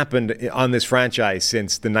hasn't happened on this franchise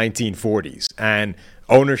since the 1940s. And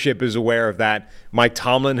ownership is aware of that. Mike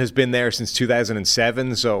Tomlin has been there since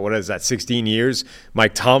 2007. So what is that, 16 years?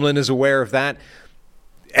 Mike Tomlin is aware of that.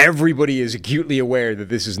 Everybody is acutely aware that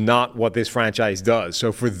this is not what this franchise does.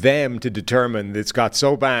 So for them to determine that it's got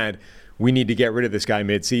so bad, we need to get rid of this guy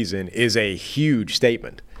midseason is a huge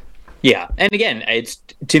statement. Yeah, and again,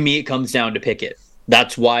 to me, it comes down to Pickett.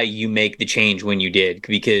 That's why you make the change when you did,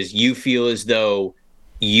 because you feel as though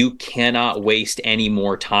you cannot waste any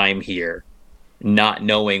more time here not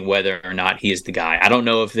knowing whether or not he is the guy. I don't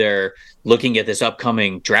know if they're looking at this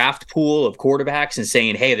upcoming draft pool of quarterbacks and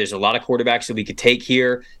saying, hey, there's a lot of quarterbacks that we could take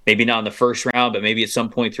here, maybe not in the first round, but maybe at some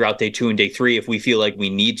point throughout day 2 and day 3, if we feel like we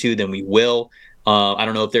need to, then we will. I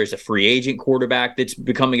don't know if there's a free agent quarterback that's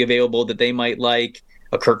becoming available that they might like.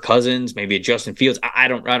 A Kirk Cousins, maybe a Justin Fields. I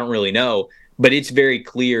don't really know, but it's very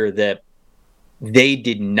clear that they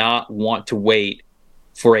did not want to wait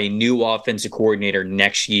for a new offensive coordinator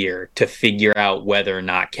next year to figure out whether or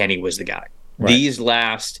not Kenny was the guy. Right. These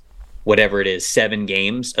last, whatever it is, 7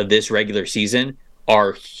 games of this regular season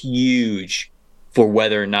are huge for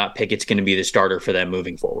whether or not Pickett's going to be the starter for them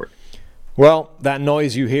moving forward. Well, that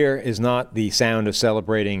noise you hear is not the sound of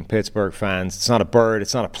celebrating Pittsburgh fans. It's not a bird.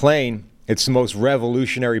 It's not a plane. It's the most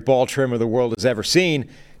revolutionary ball trimmer the world has ever seen.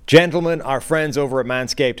 Gentlemen, our friends over at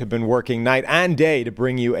Manscaped have been working night and day to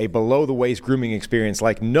bring you a below-the-waist grooming experience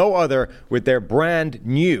like no other with their brand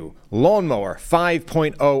new Lawnmower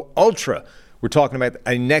 5.0 Ultra. We're talking about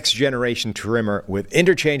a next-generation trimmer with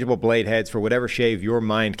interchangeable blade heads for whatever shave your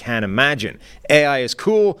mind can imagine. AI is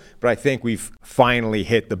cool, but I think we've finally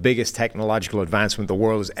hit the biggest technological advancement the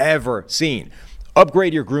world has ever seen.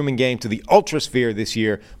 Upgrade your grooming game to the Ultrasphere this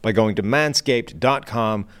year by going to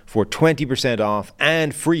manscaped.com for 20% off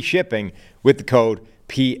and free shipping with the code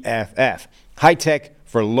PFF. High tech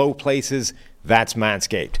for low places, that's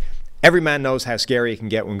Manscaped. Every man knows how scary it can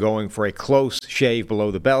get when going for a close shave below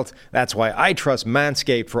the belt. That's why I trust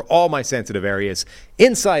Manscaped for all my sensitive areas.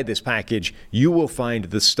 Inside this package, you will find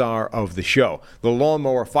the star of the show, the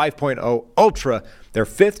Lawnmower 5.0 Ultra. Their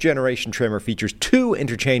 5th generation trimmer features 2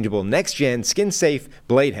 interchangeable next-gen skin-safe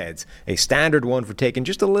blade heads, a standard one for taking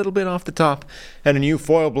just a little bit off the top, and a new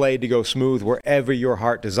foil blade to go smooth wherever your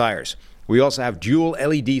heart desires. We also have dual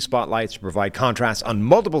LED spotlights to provide contrast on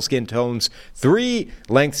multiple skin tones, 3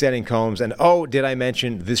 length-setting combs, and oh, did I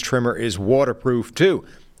mention this trimmer is waterproof too.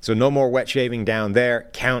 So no more wet shaving down there.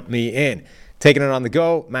 Count me in. Taking it on the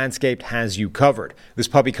go, Manscaped has you covered. This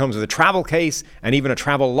puppy comes with a travel case and even a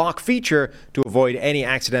travel lock feature to avoid any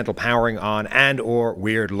accidental powering on and or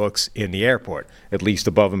weird looks in the airport, at least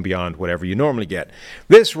above and beyond whatever you normally get.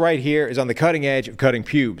 This right here is on the cutting edge of cutting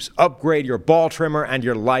pubes. Upgrade your ball trimmer and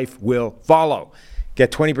your life will follow.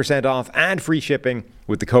 Get 20% off and free shipping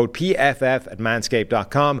with the code PFF at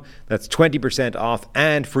manscaped.com. That's 20% off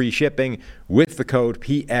and free shipping with the code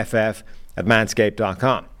PFF at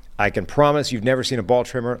manscaped.com. I can promise you've never seen a ball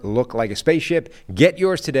trimmer look like a spaceship. Get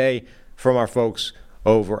yours today from our folks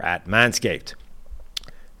over at Manscaped.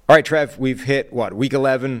 All right, Trev, we've hit, week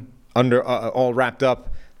 11, under all wrapped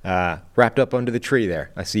up under the tree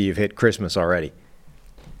there. I see you've hit Christmas already.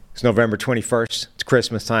 It's November 21st. It's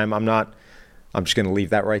Christmas time. I'm just going to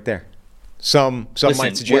leave that right there. Some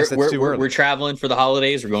might suggest that's too early. We're traveling for the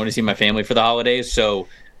holidays. We're going to see my family for the holidays. So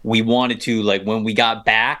we wanted to, when we got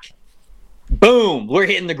back, boom, we're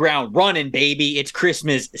hitting the ground running, baby. It's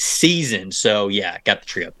Christmas season. So, yeah, got the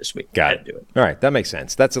tree up this week. Got to do it. All right, that makes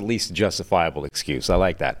sense. That's at least a justifiable excuse. I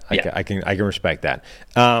like that. I can respect that.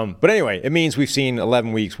 But anyway, it means we've seen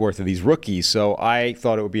 11 weeks worth of these rookies. So I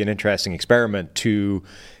thought it would be an interesting experiment to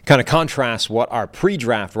kind of contrast what our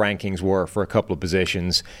pre-draft rankings were for a couple of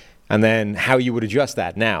positions and then how you would adjust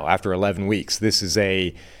that now after 11 weeks. This is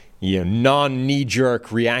a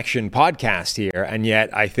non-knee-jerk reaction podcast here, and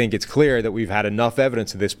yet I think it's clear that we've had enough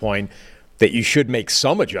evidence at this point that you should make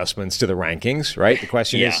some adjustments to the rankings, right? The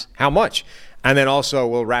question is how much? And then also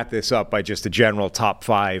we'll wrap this up by just a general top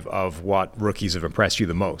 5 of what rookies have impressed you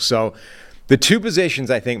the most. So the 2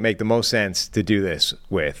 positions I think make the most sense to do this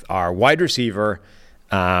with are wide receiver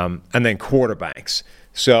and then quarterbacks.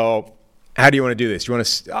 So how do you want to do this? Do you want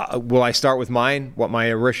to? Will I start with mine, what my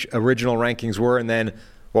original rankings were, and then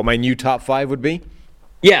what my new top 5 would be?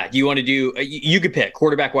 Yeah, do you want to do? You could pick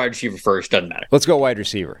quarterback, wide receiver first. Doesn't matter. Let's go wide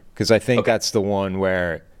receiver because I think that's the one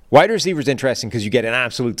where wide receiver is interesting because you get an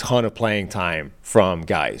absolute ton of playing time from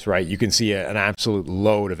guys, right? You can see an absolute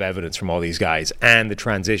load of evidence from all these guys, and the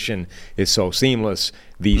transition is so seamless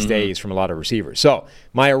these days from a lot of receivers. So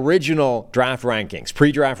my original draft rankings,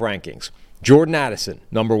 pre-draft rankings: Jordan Addison,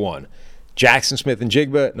 number 1. Jackson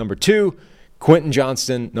Smith-Njigba, number 2. Quentin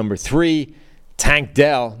Johnston, number 3. Tank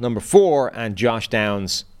Dell, number 4. And Josh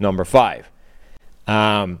Downs, number 5.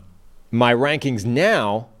 My rankings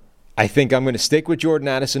now, I think I'm going to stick with Jordan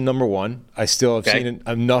Addison, number 1. I still have seen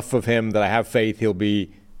enough of him that I have faith he'll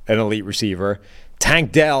be an elite receiver.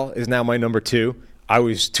 Tank Dell is now my number 2. I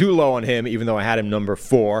was too low on him, even though I had him number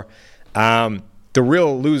 4. The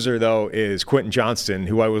real loser, though, is Quentin Johnston,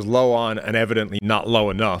 who I was low on and evidently not low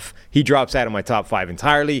enough. He drops out of my top 5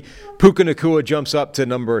 entirely. Puka Nacua jumps up to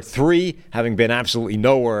number 3, having been absolutely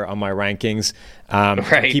nowhere on my rankings.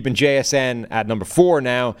 Keeping JSN at number 4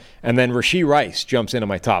 now. And then Rashee Rice jumps into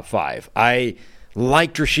my top 5. I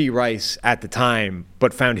liked Rashee Rice at the time,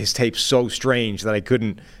 but found his tape so strange that I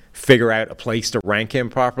couldn't figure out a place to rank him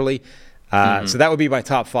properly. So that would be my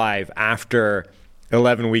top 5 after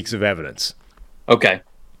 11 weeks of evidence. Okay.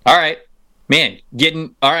 All right. Man,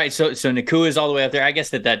 all right. So Nacua is all the way up there. I guess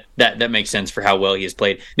that makes sense for how well he has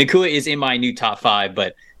played. Nacua is in my new top 5,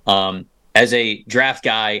 but as a draft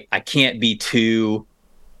guy, I can't be too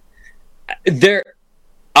there.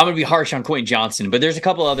 I'm going to be harsh on Quentin Johnston, but there's a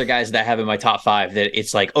couple other guys that I have in my top 5 that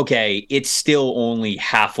it's like, okay, it's still only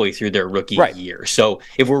halfway through their rookie year. So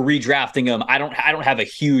if we're redrafting them, I don't have a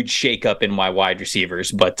huge shakeup in my wide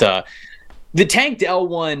receivers, but the Tank Dell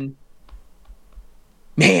one,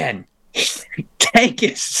 man, Tank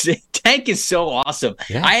is so awesome.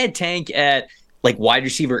 Yeah. I had Tank at like wide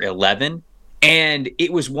receiver 11, and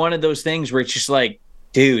it was one of those things where it's just like,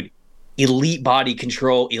 dude, elite body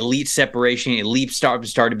control, elite separation, elite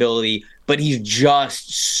startability, but he's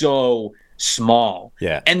just so small.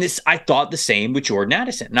 Yeah. And I thought the same with Jordan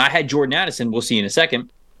Addison. And I had Jordan Addison, we'll see in a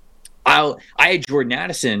second. I had Jordan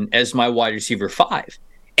Addison as my wide receiver 5.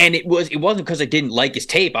 And it wasn't because I didn't like his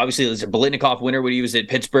tape. Obviously, it was a Biletnikoff winner when he was at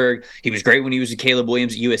Pittsburgh. He was great when he was at Caleb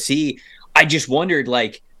Williams at USC. I just wondered,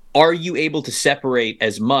 like, are you able to separate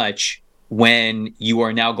as much when you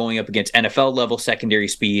are now going up against NFL-level secondary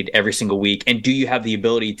speed every single week? And do you have the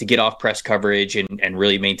ability to get off press coverage and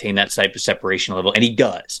really maintain that type of separation level? And he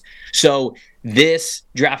does. So this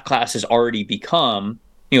draft class has already become,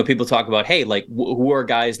 people talk about, hey, like, who are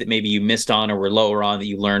guys that maybe you missed on or were lower on that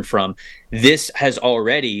you learned from? This has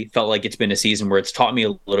already felt like it's been a season where it's taught me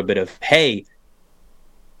a little bit of, hey,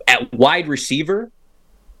 at wide receiver,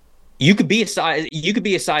 you could be a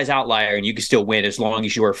size outlier and you can still win as long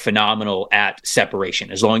as you are phenomenal at separation.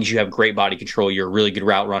 As long as you have great body control, you're a really good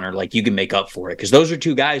route runner, like you can make up for it. Because those are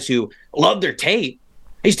two guys who love their tape.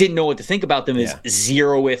 I just didn't know what to think about them as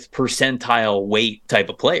 0th percentile weight type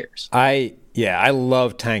of players. I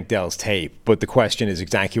love Tank Dell's tape, but the question is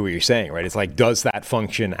exactly what you're saying, right? It's like, does that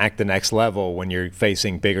function at the next level when you're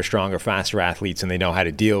facing bigger, stronger, faster athletes and they know how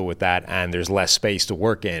to deal with that and there's less space to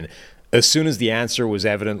work in? As soon as the answer was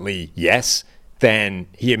evidently yes, then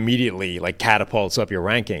he immediately catapults up your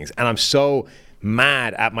rankings. And I'm so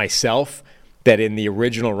mad at myself that in the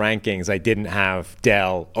original rankings I didn't have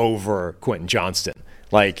Dell over Quentin Johnston.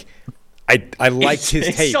 I liked his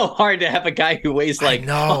tape. It's so hard to have a guy who weighs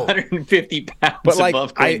 150 pounds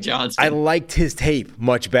above Quentin Johnston. I liked his tape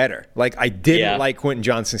much better. I didn't like Quentin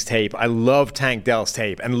Johnston's tape. I love Tank Dell's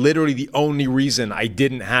tape. And literally the only reason I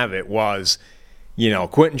didn't have it was,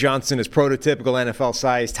 Quentin Johnston is prototypical NFL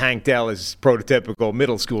size. Tank Dell is prototypical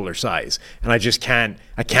middle schooler size. And I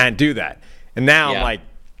can't do that. And now I'm like,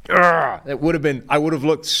 I would have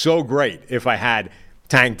looked so great if I had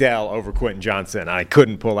Tank Dell over Quentin Johnston. I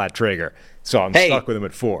couldn't pull that trigger, so I'm stuck with him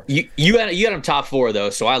at 4. You had him top 4 though,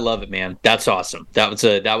 so I love it, man. That's awesome. That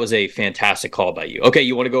was a fantastic call by you. Okay,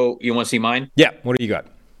 you want to go? You want to see mine? Yeah. What do you got?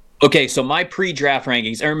 Okay, so my pre-draft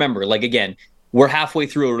rankings. And remember, again, we're halfway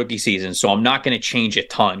through a rookie season, so I'm not going to change a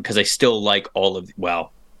ton because I still like all of.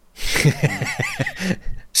 Well,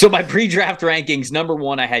 So my pre-draft rankings, number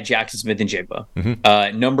 1, I had Jackson Smith and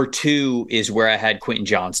Jigba. Number 2 is where I had Quentin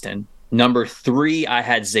Johnston. Number 3, I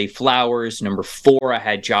had Zay Flowers. Number 4, I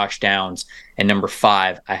had Josh Downs. And number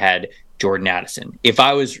 5, I had Jordan Addison. If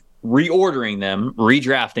I was reordering them,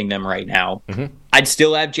 redrafting them right now, I'd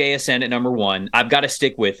still have JSN at number 1. I've got to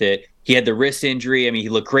stick with it. He had the wrist injury. I mean, he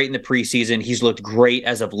looked great in the preseason. He's looked great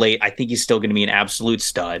as of late. I think he's still going to be an absolute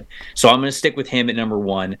stud. So I'm going to stick with him at number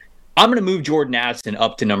 1. I'm going to move Jordan Addison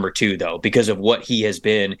up to number 2, though, because of what he has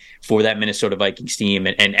been for that Minnesota Vikings team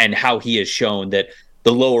and how he has shown that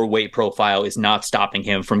the lower weight profile is not stopping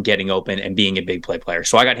him from getting open and being a big play player.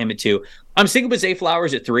 So I got him at 2. I'm sticking with Zay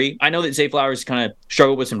Flowers at 3. I know that Zay Flowers kind of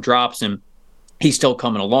struggled with some drops and he's still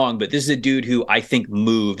coming along, but this is a dude who I think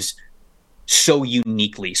moves so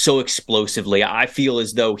uniquely, so explosively. I feel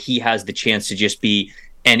as though he has the chance to just be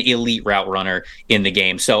an elite route runner in the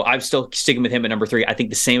game. So I'm still sticking with him at number 3. I think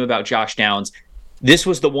the same about Josh Downs. This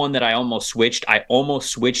was the one that I almost switched. I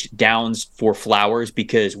almost switched Downs for Flowers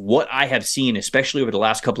because what I have seen, especially over the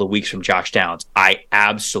last couple of weeks from Josh Downs, I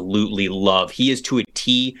absolutely love. He is to a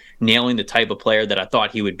T, nailing the type of player that I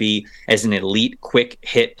thought he would be as an elite, quick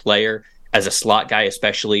hit player, as a slot guy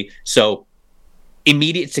especially. So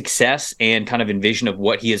immediate success and kind of envision of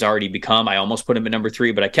what he has already become. I almost put him at number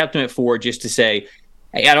 3, but I kept him at 4 just to say,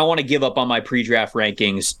 hey, I don't want to give up on my pre-draft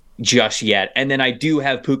rankings just yet. And then I do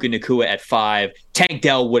have Puka Nacua at 5. Tank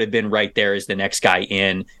Dell would have been right there as the next guy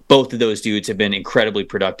in. Both of those dudes have been incredibly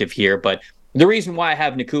productive here. But the reason why I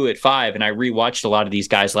have Nacua at 5, and I rewatched a lot of these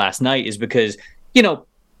guys last night, is because,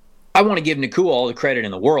 I want to give Nacua all the credit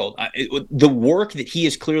in the world. The work that he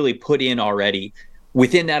has clearly put in already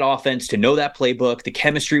within that offense, to know that playbook, the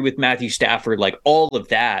chemistry with Matthew Stafford, like all of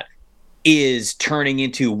that is turning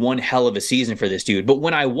into one hell of a season for this dude. But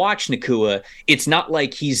when I watch Nacua, it's not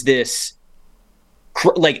like he's this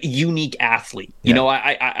unique athlete.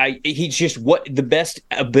 He's just what the best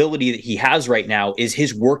ability that he has right now is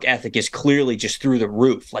his work ethic is clearly just through the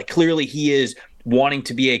roof. Like clearly he is wanting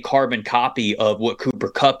to be a carbon copy of what Cooper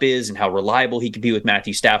Kupp is and how reliable he can be with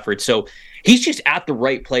Matthew Stafford. So he's just at the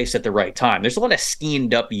right place at the right time. There's a lot of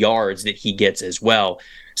schemed up yards that he gets as well.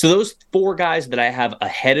 So those 4 guys that I have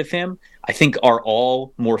ahead of him, I think are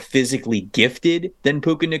all more physically gifted than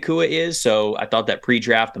Puka Nacua is. So I thought that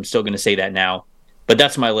pre-draft, I'm still going to say that now. But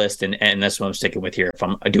that's my list, and that's what I'm sticking with here if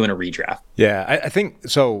I'm doing a redraft. Yeah, I think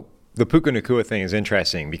so. The Puka Nacua thing is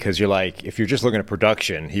interesting because you're like, if you're just looking at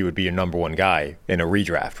production, he would be your number 1 guy in a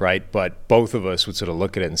redraft, right? But both of us would sort of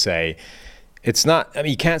look at it and say, it's not, I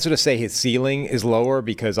mean, you can't sort of say his ceiling is lower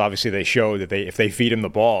because obviously they show that if they feed him the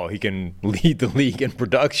ball, he can lead the league in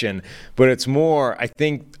production. But it's more, I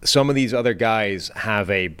think some of these other guys have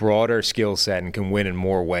a broader skill set and can win in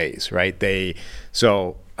more ways, right?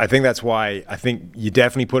 So I think that's why I think you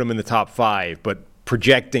definitely put him in the top 5, but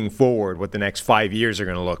projecting forward what the next 5 years are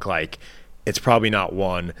going to look like, it's probably not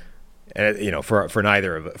one, for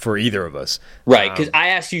either of us. Right, because I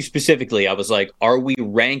asked you specifically, I was like, are we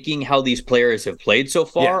ranking how these players have played so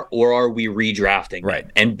far, or are we redrafting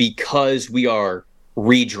them? And because we are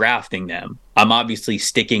redrafting them, I'm obviously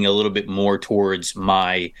sticking a little bit more towards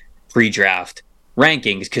my pre-draft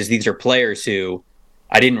rankings because these are players who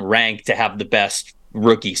I didn't rank to have the best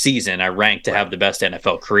rookie season. I ranked to have the best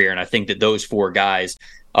NFL career, and I think that those 4 guys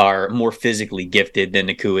are more physically gifted than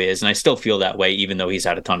Nacua is, and I still feel that way even though he's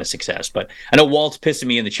had a ton of success. But I know Walt's pissing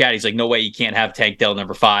me in the chat. He's like, no way you can't have Tank Dell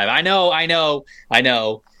number 5. I know. I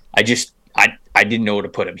didn't know where to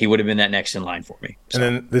put him. He would have been that next in line for me. So.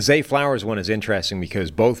 And then the Zay Flowers one is interesting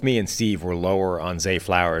because both me and Steve were lower on Zay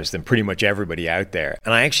Flowers than pretty much everybody out there.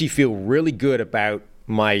 And I actually feel really good about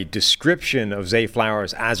my description of Zay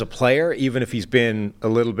Flowers as a player, even if he's been a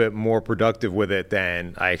little bit more productive with it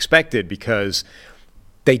than I expected, because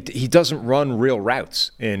he doesn't run real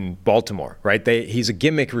routes in Baltimore, right? He's a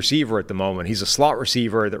gimmick receiver at the moment. He's a slot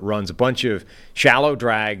receiver that runs a bunch of shallow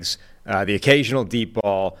drags, the occasional deep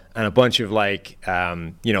ball, and a bunch of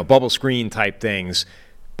bubble screen type things.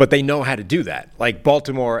 But they know how to do that. Like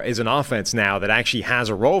Baltimore is an offense now that actually has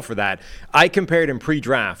a role for that. I compared him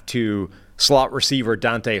pre-draft to slot receiver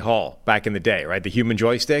Dante Hall back in the day, right? The human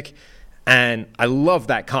joystick. And I love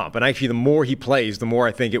that comp. And actually, the more he plays, the more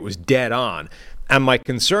I think it was dead on. And my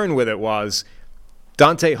concern with it was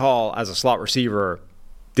Dante Hall as a slot receiver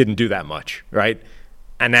didn't do that much, right?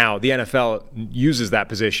 And now the NFL uses that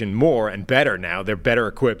position more and better now. They're better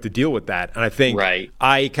equipped to deal with that. And I think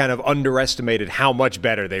I kind of underestimated how much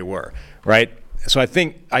better they were, right? So I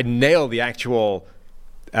think I nailed the actual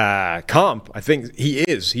comp. I think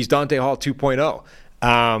he's Dante Hall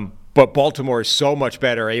 2.0. But Baltimore is so much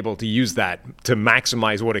better able to use that to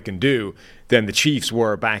maximize what it can do than the Chiefs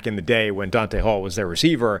were back in the day when Dante Hall was their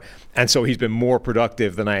receiver. And so he's been more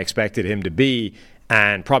productive than I expected him to be,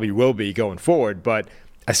 and probably will be going forward. But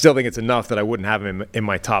I still think it's enough that I wouldn't have him in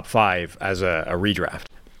my top 5 as a redraft.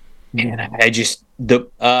 Man,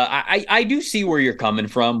 I do see where you're coming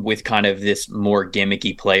from with kind of this more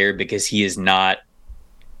gimmicky player, because he is not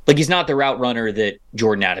he's not the route runner that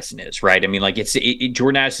Jordan Addison is, right? I mean,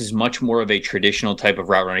 Jordan Addison is much more of a traditional type of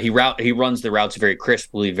route runner. He runs the routes very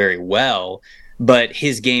crisply, very well, but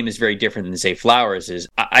his game is very different than Zay Flowers is.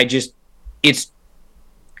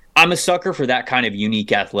 I'm a sucker for that kind of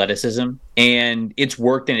unique athleticism, and it's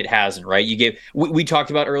worked and it hasn't, right? We talked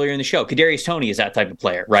about earlier in the show, Kadarius Toney is that type of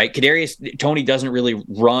player, right? Kadarius Toney doesn't really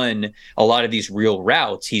run a lot of these real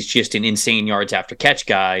routes. He's just an insane yards after catch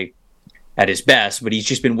guy at his best, but he's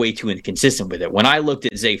just been way too inconsistent with it. When I looked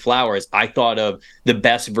at Zay Flowers, I thought of the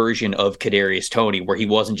best version of Kadarius Toney, where he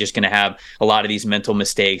wasn't just going to have a lot of these mental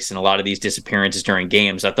mistakes and a lot of these disappearances during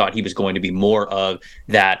games. I thought he was going to be more of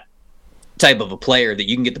that type of a player that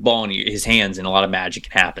you can get the ball in his hands and a lot of magic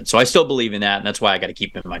can happen. So I still believe in that, and that's why I got to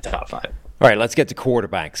keep him in my top 5. All right, let's get to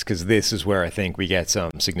quarterbacks, because this is where I think we get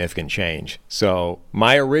some significant change. So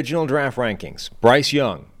my original draft rankings, Bryce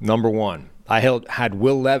Young, number 1. I had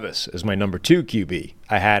Will Levis as my number 2 QB.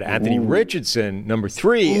 I had Anthony Richardson, number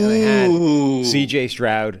 3, and I had C.J.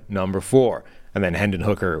 Stroud, number 4. And then Hendon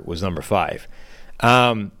Hooker was number 5.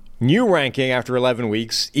 New ranking after 11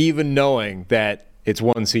 weeks, even knowing that it's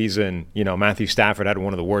one season, Matthew Stafford had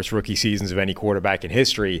one of the worst rookie seasons of any quarterback in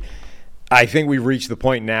history. I think we've reached the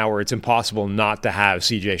point now where it's impossible not to have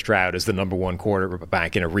C.J. Stroud as the number 1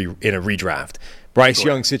 quarterback in a redraft. Bryce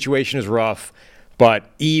Young's situation is rough.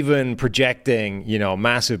 But even projecting,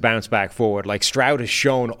 massive bounce back forward, like Stroud has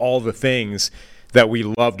shown all the things that we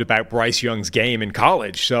loved about Bryce Young's game in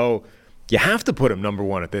college. So you have to put him number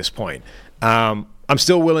 1 at this point. I'm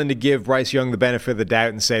still willing to give Bryce Young the benefit of the doubt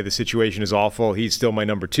and say the situation is awful. He's still my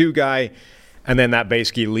number 2 guy. And then that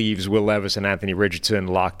basically leaves Will Levis and Anthony Richardson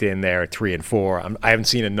locked in there at 3 and 4. I haven't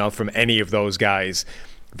seen enough from any of those guys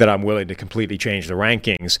that I'm willing to completely change the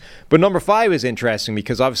rankings. But number 5 is interesting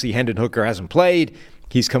because obviously Hendon Hooker hasn't played.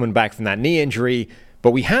 He's coming back from that knee injury.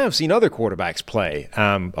 But we have seen other quarterbacks play,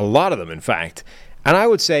 a lot of them, in fact. And I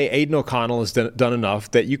would say Aiden O'Connell has done enough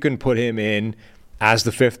that you can put him in as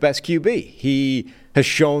the 5th best QB. He has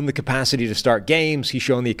shown the capacity to start games. He's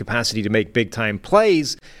shown the capacity to make big-time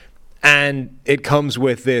plays. And it comes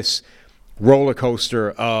with this roller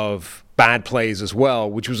coaster of bad plays as well,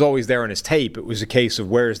 which was always there on his tape. It was a case of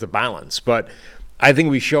where's the balance. But I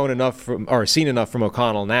think we've seen enough from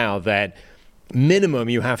O'Connell now that minimum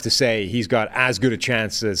you have to say he's got as good a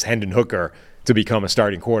chance as Hendon Hooker to become a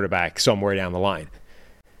starting quarterback somewhere down the line.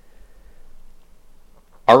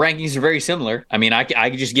 Our rankings are very similar. I mean, I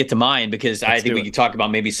could just get to mine because I think we could talk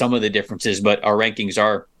about maybe some of the differences, but our rankings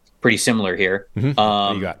are pretty similar here. Mm-hmm.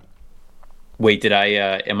 What do you got? Wait, did I?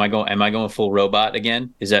 Am I going full robot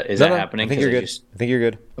again? Is that happening? I think you're good. I think you're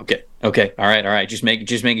good. Okay. All right. Just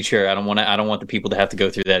making sure. I don't want the people to have to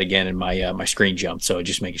go through that again, and my screen jumped. So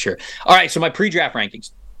just making sure. All right. So my pre-draft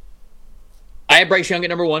rankings. I had Bryce Young at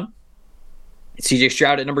number 1. C.J.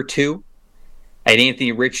 Stroud at number 2. I had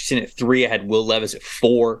Anthony Richardson at 3. I had Will Levis at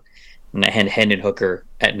 4, and I had Hendon Hooker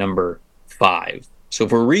at number 5. So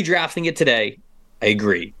if we're redrafting it today, I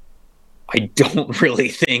agree. I don't really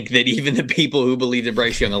think that even the people who believe in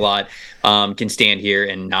Bryce Young a lot can stand here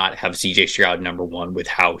and not have C.J. Stroud number 1 with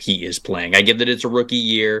how he is playing. I get that it's a rookie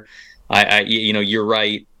year. You're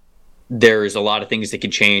right. There's a lot of things that can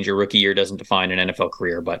change. A rookie year doesn't define an NFL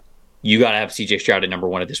career, but you got to have C.J. Stroud at number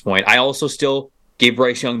 1 at this point. I also still gave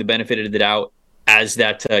Bryce Young the benefit of the doubt as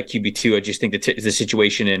that QB2. I just think that the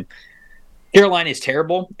situation in Carolina is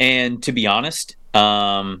terrible, and to be honest,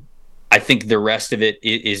 I think the rest of it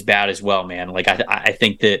is bad as well, man. Like, I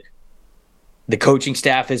think that the coaching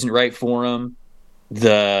staff isn't right for him.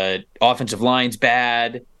 The offensive line's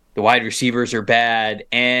bad. The wide receivers are bad.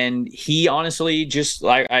 And he honestly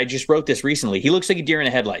I just wrote this recently. He looks like a deer in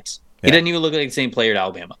the headlights. Yeah. He doesn't even look like the same player at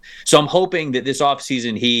Alabama. So I'm hoping that this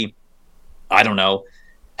offseason he,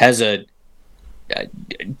 has a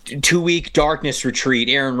 2-week darkness retreat,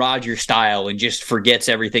 Aaron Rodgers style, and just forgets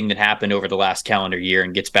everything that happened over the last calendar year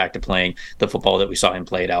and gets back to playing the football that we saw him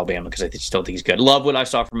play at Alabama, because I still think he's good. Love what I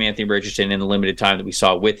saw from Anthony Richardson in the limited time that we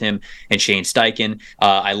saw with him and Shane Steichen.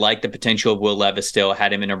 I like the potential of Will Levis still.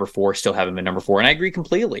 Had him at number 4, still have him at number 4, and I agree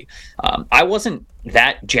completely. I wasn't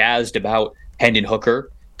that jazzed about Hendon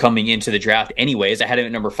Hooker coming into the draft anyways. I had him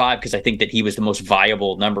at number 5 because I think that he was the most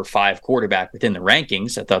viable number 5 quarterback within the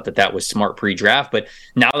rankings. I thought that was smart pre-draft, but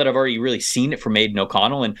now that I've already really seen it from Aiden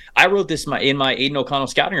O'Connell, and I wrote this in my Aiden O'Connell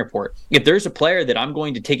scouting report, if there's a player that I'm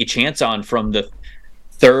going to take a chance on from the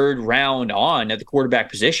 3rd round on at the quarterback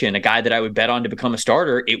position, a guy that I would bet on to become a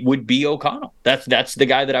starter, it would be O'Connell. That's the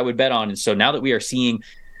guy that I would bet on. And so now that we are seeing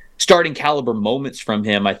starting caliber moments from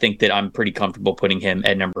him, I think that I'm pretty comfortable putting him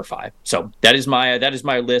at number 5. So that is my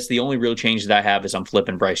list. The only real change that I have is I'm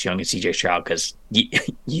flipping Bryce Young and CJ Stroud because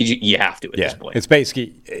you have to at this point. It's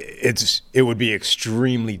basically it would be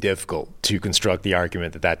extremely difficult to construct the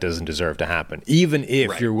argument that doesn't deserve to happen, even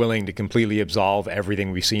if you're willing to completely absolve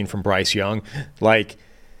everything we've seen from Bryce Young. Like,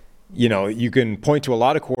 you know, you can point to a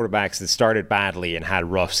lot of quarterbacks that started badly and had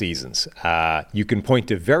rough seasons. You can point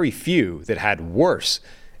to very few that had worse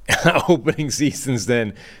opening seasons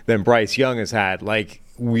than Bryce Young has had. Like,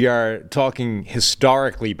 we are talking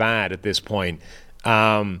historically bad at this point.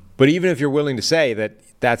 But even if you're willing to say that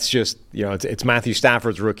that's just, you know, it's Matthew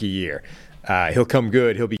Stafford's rookie year, he'll come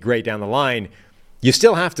good, he'll be great down the line, you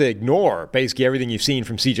still have to ignore basically everything you've seen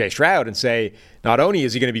from CJ Stroud and say, not only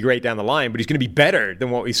is he going to be great down the line, but he's going to be better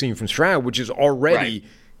than what we've seen from Stroud, which is already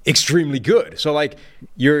extremely good. So, like,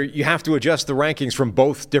 you have to adjust the rankings from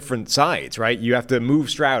both different sides, right? You have to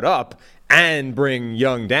move Stroud up and bring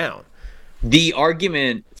Young down. The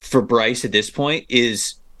argument for Bryce at this point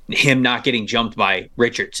is him not getting jumped by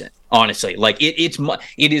Richardson. Honestly, like it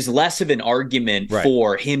is less of an argument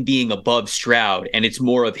for him being above Stroud, and it's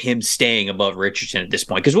more of him staying above Richardson at this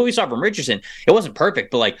point. Because what we saw from Richardson, it wasn't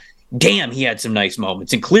perfect, but like, damn, he had some nice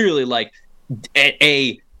moments, and clearly, like,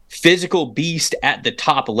 a physical beast at the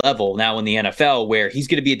top level now in the NFL, where he's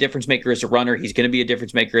going to be a difference maker as a runner, he's going to be a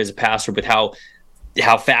difference maker as a passer with how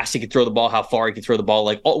fast he could throw the ball, how far he could throw the ball.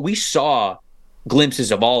 Like, we saw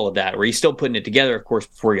glimpses of all of that, where he's still putting it together, of course,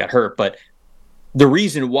 before he got hurt, but the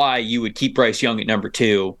reason why you would keep Bryce Young at number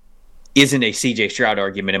 2 isn't a CJ Stroud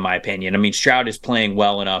argument, in my opinion. I mean, Stroud is playing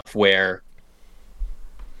well enough where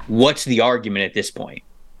what's the argument at this point?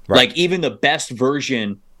 Like, even the best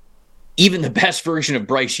version of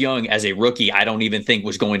Bryce Young as a rookie, I don't even think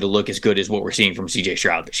was going to look as good as what we're seeing from CJ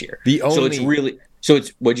Stroud this year.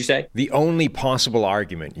 What'd you say? The only possible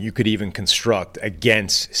argument you could even construct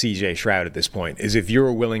against CJ Stroud at this point is if you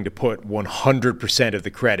were willing to put 100% of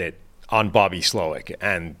the credit on Bobby Slowick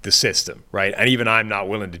and the system, right? And even I'm not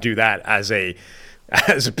willing to do that as a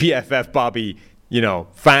PFF Bobby, you know,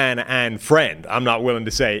 fan and friend. I'm not willing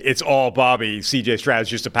to say it's all Bobby. CJ Stroud's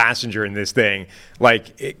just a passenger in this thing.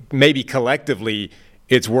 Like, maybe collectively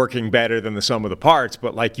it's working better than the sum of the parts,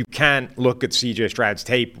 but like, you can't look at CJ Stroud's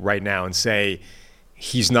tape right now and say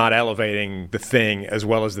he's not elevating the thing as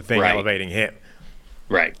well as the thing elevating him.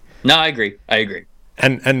 Right. No, I agree.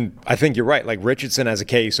 And I think you're right. Like, Richardson has a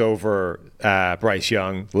case over Bryce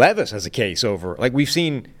Young. Levis has a case over. Like, we've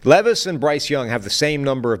seen Levis and Bryce Young have the same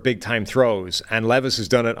number of big-time throws, and Levis has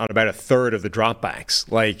done it on about a third of the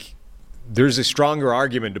dropbacks. Like, there's a stronger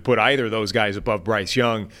argument to put either of those guys above Bryce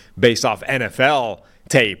Young based off NFL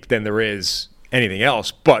tape than there is anything else.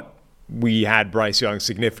 But we had Bryce Young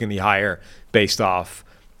significantly higher based off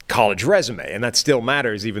college resume, and that still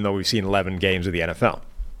matters even though we've seen 11 games of the NFL.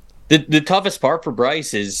 The toughest part for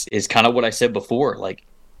Bryce is kind of what I said before. Like,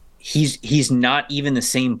 he's not even the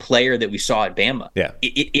same player that we saw at Bama. Yeah,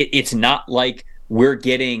 it's not like we're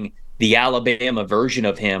getting the Alabama version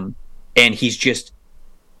of him, and he's just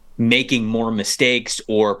making more mistakes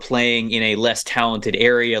or playing in a less talented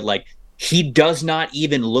area. Like, he does not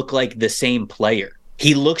even look like the same player.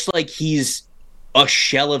 He looks like he's a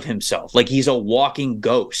shell of himself. Like, he's a walking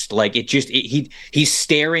ghost. Like, he's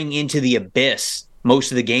staring into the abyss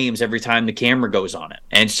most of the games every time the camera goes on it.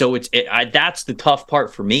 And so that's the tough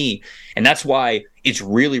part for me. And that's why it's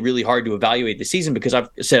really, really hard to evaluate the season, because I've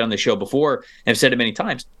said on the show before, and I've said it many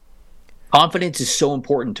times, confidence is so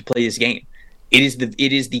important to play this game. It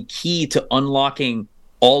is the key to unlocking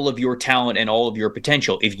all of your talent and all of your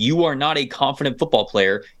potential. If you are not a confident football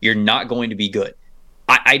player, you're not going to be good.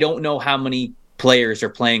 I don't know how many players are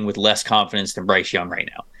playing with less confidence than Bryce Young right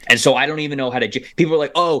now. And so I don't even know how to... People are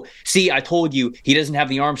like, oh, see, I told you, he doesn't have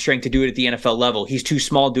the arm strength to do it at the NFL level. He's too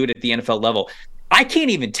small to do it at the NFL level. I can't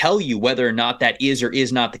even tell you whether or not that is or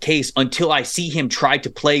is not the case until I see him try to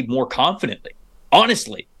play more confidently.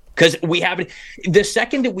 Honestly. Because the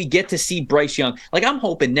second that we get to see Bryce Young, like I'm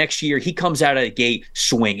hoping next year he comes out of the gate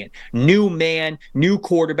swinging. New man, new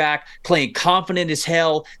quarterback, playing confident as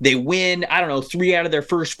hell. They win, 3 out of their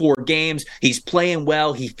first 4 games. He's playing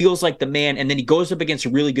well. He feels like the man. And then he goes up against a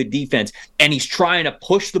really good defense and he's trying to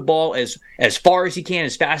push the ball as far as he can,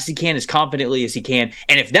 as fast as he can, as confidently as he can.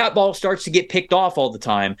 And if that ball starts to get picked off all the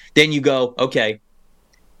time, then you go, okay,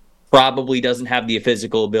 probably doesn't have the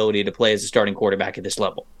physical ability to play as a starting quarterback at this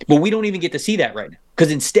level. But we don't even get to see that right now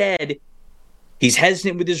because instead he's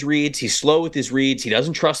hesitant with his reads. He's slow with his reads. He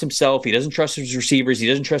doesn't trust himself. He doesn't trust his receivers. He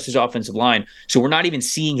doesn't trust his offensive line. So we're not even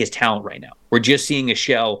seeing his talent right now. We're just seeing a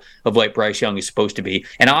shell of what Bryce Young is supposed to be.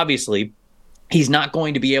 And obviously he's not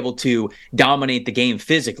going to be able to dominate the game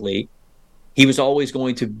physically. He was always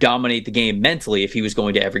going to dominate the game mentally if he was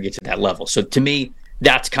going to ever get to that level. So to me,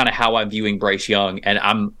 that's kind of how I'm viewing Bryce Young. And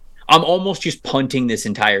I'm almost just punting this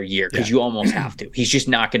entire year because you almost have to. He's just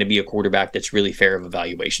not going to be a quarterback that's really fair of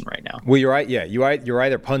evaluation right now. Well, you're right. Yeah, you're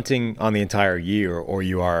either punting on the entire year or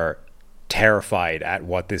you are terrified at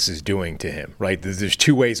what this is doing to him, right? There's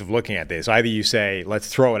 2 ways of looking at this. Either you say, let's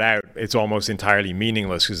throw it out. It's almost entirely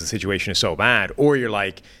meaningless because the situation is so bad. Or you're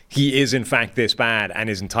like, he is in fact this bad and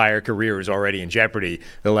his entire career is already in jeopardy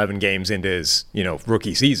 11 games into his,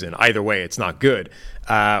 rookie season. Either way, it's not good.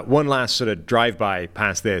 One last sort of drive-by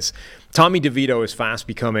past this. Tommy DeVito is fast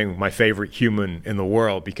becoming my favorite human in the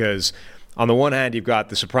world because on the one hand, you've got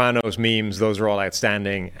the Sopranos memes. Those are all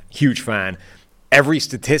outstanding. Huge fan. Every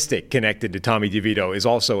statistic connected to Tommy DeVito is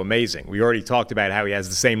also amazing. We already talked about how he has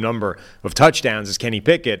the same number of touchdowns as Kenny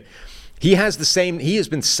Pickett. He has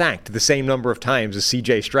been sacked the same number of times as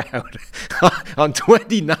CJ Stroud on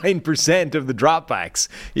 29% of the dropbacks.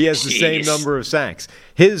 He has the same number of sacks.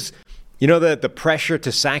 The pressure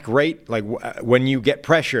to sack rate, like when you get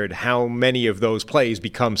pressured, how many of those plays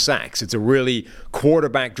become sacks? It's a really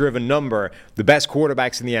quarterback-driven number. The best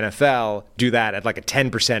quarterbacks in the NFL do that at like a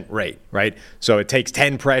 10% rate, right? So it takes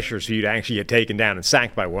 10 pressures for you to actually get taken down and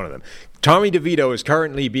sacked by one of them. Tommy DeVito is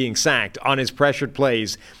currently being sacked on his pressured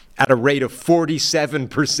plays at a rate of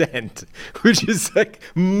 47%, which is like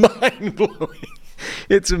mind-blowing.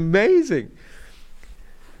 It's amazing.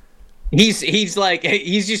 He's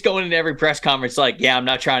just going into every press conference like, yeah, I'm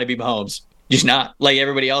not trying to be Mahomes. Just not. Like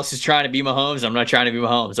everybody else is trying to be Mahomes. I'm not trying to be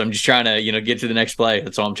Mahomes. I'm just trying to, get to the next play.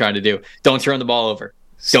 That's all I'm trying to do. Don't turn the ball over.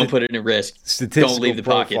 Don't put it at risk. Don't leave the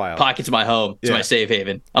pocket. Pocket's my home. It's my safe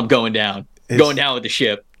haven. I'm going down. Going down with the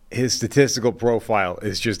ship. His statistical profile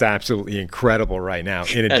is just absolutely incredible right now.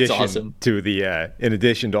 In addition in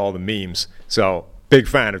addition to all the memes. So big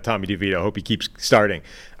fan of Tommy DeVito. Hope he keeps starting.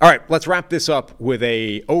 All right, let's wrap this up with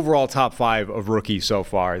a overall top 5 of rookies so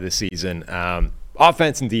far this season.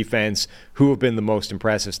 Offense and defense, who have been the most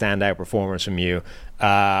impressive standout performers from you?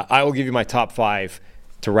 I will give you my top 5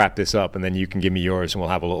 to wrap this up, and then you can give me yours, and we'll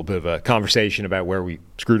have a little bit of a conversation about where we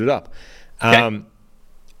screwed it up. Okay.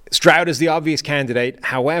 Stroud is the obvious candidate.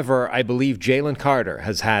 However, I believe Jalen Carter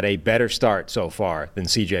has had a better start so far than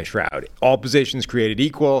CJ Stroud. All positions created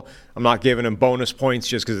equal. I'm not giving him bonus points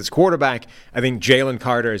just because it's quarterback. I think Jalen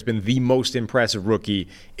Carter has been the most impressive rookie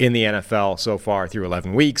in the NFL so far through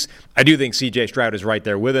 11 weeks. I do think CJ Stroud is right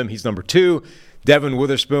there with him. He's number 2. Devin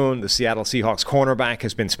Witherspoon, the Seattle Seahawks cornerback,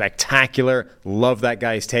 has been spectacular. Love that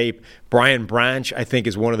guy's tape. Brian Branch, I think,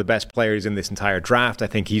 is one of the best players in this entire draft. I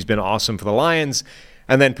think he's been awesome for the Lions.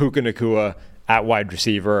 And then Puka Nacua at wide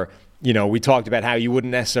receiver. We talked about how you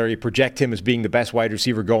wouldn't necessarily project him as being the best wide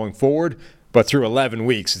receiver going forward, but through 11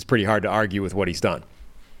 weeks, it's pretty hard to argue with what he's done.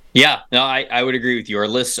 Yeah, no, I would agree with you. Our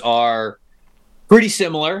lists are pretty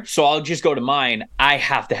similar, so I'll just go to mine. I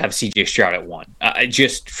have to have CJ Stroud at 1.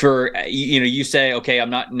 Just for, you say, okay, I'm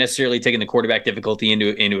not necessarily taking the quarterback difficulty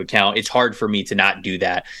into account. It's hard for me to not do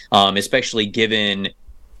that, especially given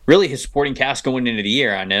really his supporting cast going into the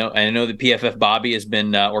year. I know that PFF Bobby has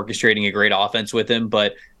been orchestrating a great offense with him,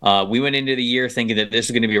 but we went into the year thinking that this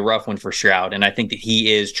is going to be a rough one for Stroud, and I think that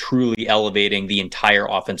he is truly elevating the entire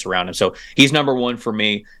offense around him. So he's number 1 for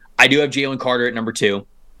me. I do have Jalen Carter at number 2.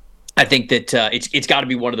 I think that it's got to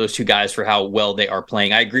be one of those two guys for how well they are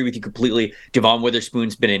playing. I agree with you completely. Devon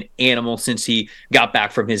Witherspoon's been an animal since he got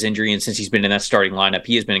back from his injury and since he's been in that starting lineup.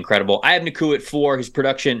 He has been incredible. I have Nacua at 4. His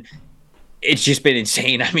production, it's just been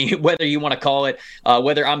insane. I mean, whether you want to call it,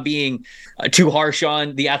 whether I'm being too harsh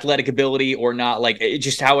on the athletic ability or not, like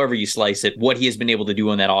just however you slice it, what he has been able to do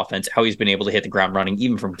on that offense, how he's been able to hit the ground running,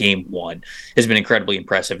 even from game 1, has been incredibly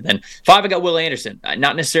impressive. Then 5, I got Will Anderson.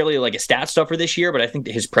 Not necessarily like a stat stuffer this year, but I think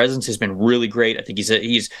that his presence has been really great. I think he's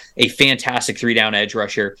a fantastic 3-down edge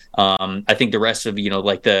rusher. I think the rest of,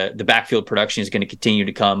 like the backfield production is going to continue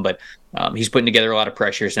to come, but He's putting together a lot of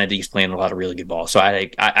pressures, and I think he's playing a lot of really good ball. So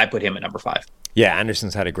I put him at number 5. Yeah,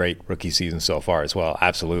 Anderson's had a great rookie season so far as well.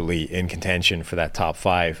 Absolutely in contention for that top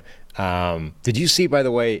 5. Did you see, by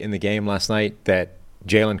the way, in the game last night that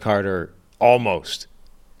Jalen Carter almost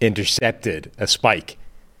intercepted a spike?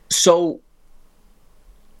 So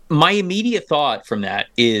my immediate thought from that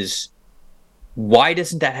is, why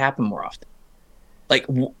doesn't that happen more often? Like,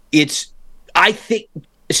 I think,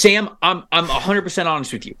 Sam, I'm 100%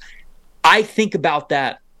 honest with you. I think about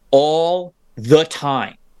that all the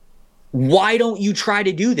time. Why don't you try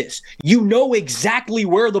to do this? You know exactly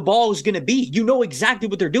where the ball is going to be. You know exactly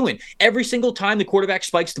what they're doing. Every single time the quarterback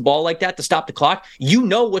spikes the ball like that to stop the clock, you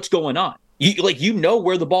know what's going on. You know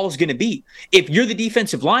where the ball is going to be. If you're the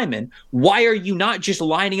defensive lineman, why are you not just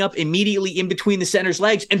lining up immediately in between the center's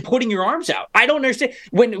legs and putting your arms out? I don't understand.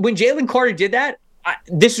 When Jalen Carter did that,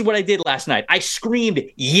 this is what I did last night. I screamed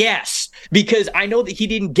yes, because I know that he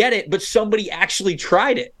didn't get it, but somebody actually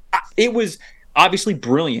tried it. It was obviously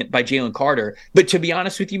brilliant by Jalen Carter, but to be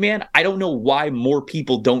honest with you, man, I don't know why more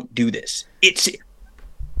people don't do this.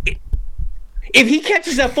 If he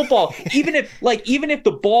catches that football, even if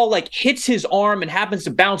the ball like hits his arm and happens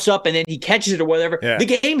to bounce up and then he catches it or whatever, the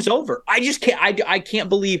game's over. I just can't. I can't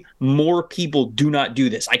believe more people do not do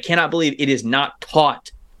this. I cannot believe it is not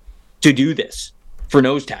taught to do this for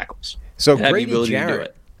nose tackles. So Grady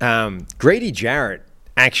Jarrett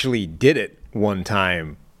actually did it one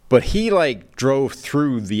time, but he like drove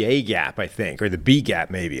through the A gap, I think, or the B gap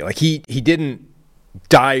maybe. Like he didn't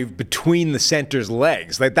dive between the center's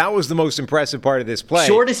legs. Like that was the most impressive part of this play.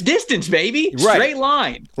 Shortest distance, baby. Right. Straight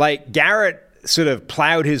line. Like Garrett sort of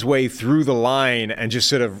plowed his way through the line and just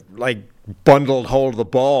sort of like bundled hold of the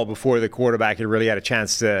ball before the quarterback had really had a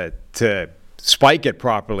chance to spike it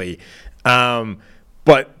properly.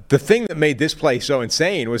 But the thing that made this play so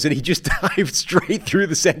insane was that he just dived straight through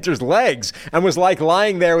the center's legs and was like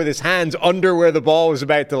lying there with his hands under where the ball was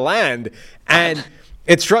about to land. And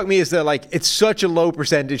it struck me as that, like, it's such a low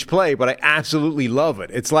percentage play, but I absolutely love it.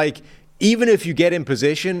 It's like, even if you get in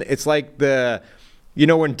position, it's like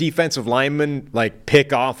when defensive linemen like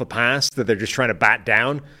pick off a pass that they're just trying to bat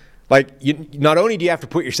down. Like, not only do you have to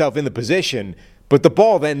put yourself in the position, but the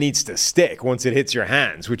ball then needs to stick once it hits your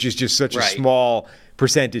hands, which is just such a small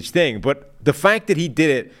percentage thing. But the fact that he did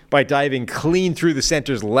it by diving clean through the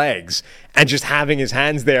center's legs and just having his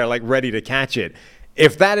hands there like ready to catch it,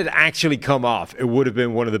 if that had actually come off, it would have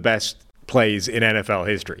been one of the best plays in NFL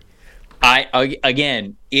history.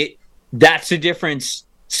 That's the difference.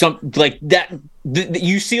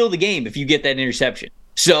 You seal the game if you get that interception.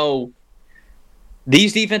 So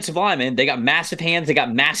these defensive linemen, they got massive hands, they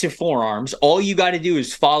got massive forearms. All you got to do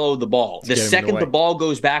is follow the ball. The second the ball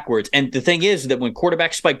goes backwards, and the thing is that when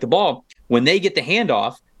quarterbacks spike the ball, when they get the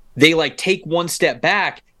handoff, they like take one step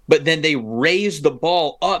back, but then they raise the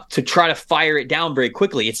ball up to try to fire it down very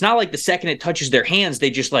quickly. It's not like the second it touches their hands,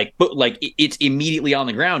 they just it's immediately on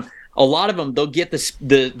the ground. A lot of them, they'll get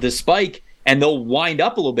the spike and they'll wind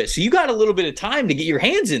up a little bit. So you got a little bit of time to get your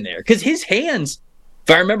hands in there, because his hands,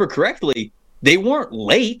 if I remember correctly, they weren't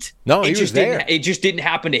late. No, he was there. It just didn't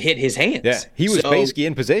happen to hit his hands. Yeah, he was basically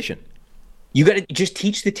in position. You got to just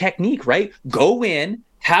teach the technique, right? Go in,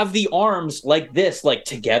 have the arms like this, like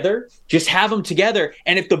together. Just have them together.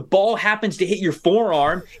 And if the ball happens to hit your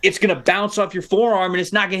forearm, it's going to bounce off your forearm and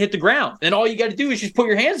it's not going to hit the ground. And all you got to do is just put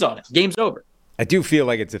your hands on it. Game's over. I do feel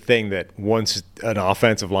like it's a thing that once an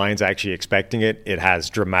offensive line's actually expecting it, it has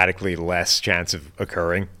dramatically less chance of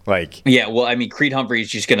occurring. Yeah, well, I mean, Creed Humphrey is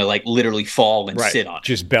just going to like literally fall and sit on it.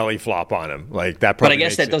 Just belly flop on him. Like that. But I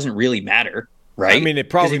guess that doesn't really matter, right? I mean, it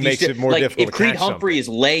probably makes it more difficult. If Creed Humphrey is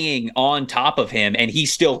laying on top of him and he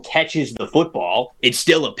still catches the football, it's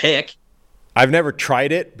still a pick. I've never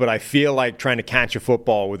tried it, but I feel like trying to catch a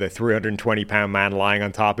football with a 320-pound man lying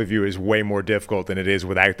on top of you is way more difficult than it is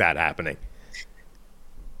without that happening.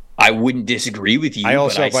 I wouldn't disagree with you,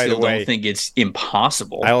 but I still don't think it's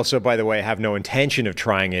impossible. I also, by the way, have no intention of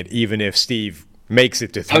trying it, even if Steve makes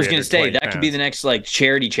it to 320 pounds. I was going to say, that could be the next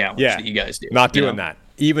charity challenge that you guys do. Not doing that.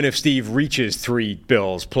 Even if Steve reaches $3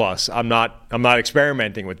 bills plus, I'm not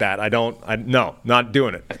experimenting with that. No, not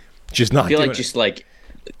doing it. Just not doing it. I feel like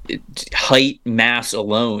height, mass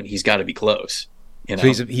alone, he's got to be close. You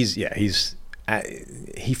know? So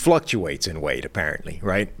he fluctuates in weight, apparently,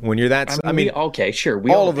 right? When you're that, okay, sure,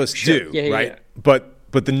 all of us do, right? Yeah.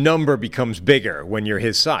 But the number becomes bigger when you're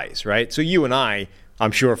his size, right? So you and I'm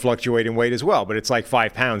sure, fluctuate in weight as well, but it's like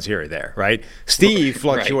 5 pounds here or there, right? Steve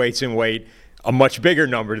fluctuates in weight a much bigger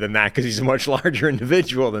number than that because he's a much larger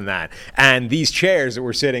individual than that. And these chairs that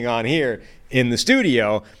we're sitting on here in the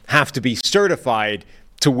studio have to be certified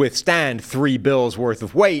to withstand 3 bills worth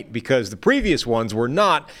of weight because the previous ones were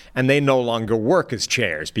not, and they no longer work as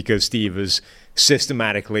chairs because Steve has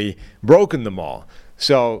systematically broken them all.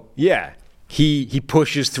 So yeah, he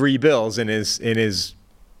pushes 3 bills in his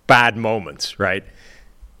bad moments, right?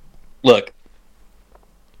 Look,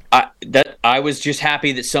 I was just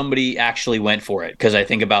happy that somebody actually went for it because I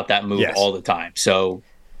think about that move all the time. So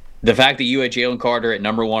the fact that you had Jalen Carter at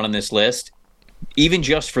number 1 on this list, even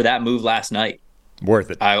just for that move last night,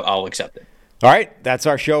 worth it. I'll accept it. All right, that's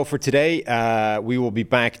our show for today. We will be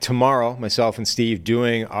back tomorrow, myself and Steve,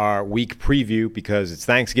 doing our week preview because it's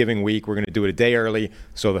Thanksgiving week. We're going to do it a day early,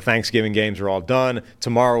 so the Thanksgiving games are all done.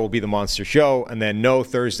 Tomorrow will be the Monster Show, and then no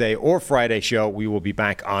Thursday or Friday show. We will be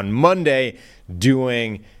back on Monday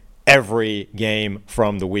doing every game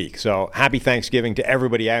from the week. So happy Thanksgiving to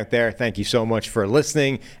everybody out there. Thank you so much for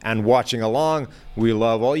listening and watching along. We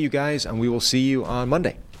love all you guys, and we will see you on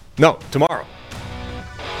Monday. No, tomorrow.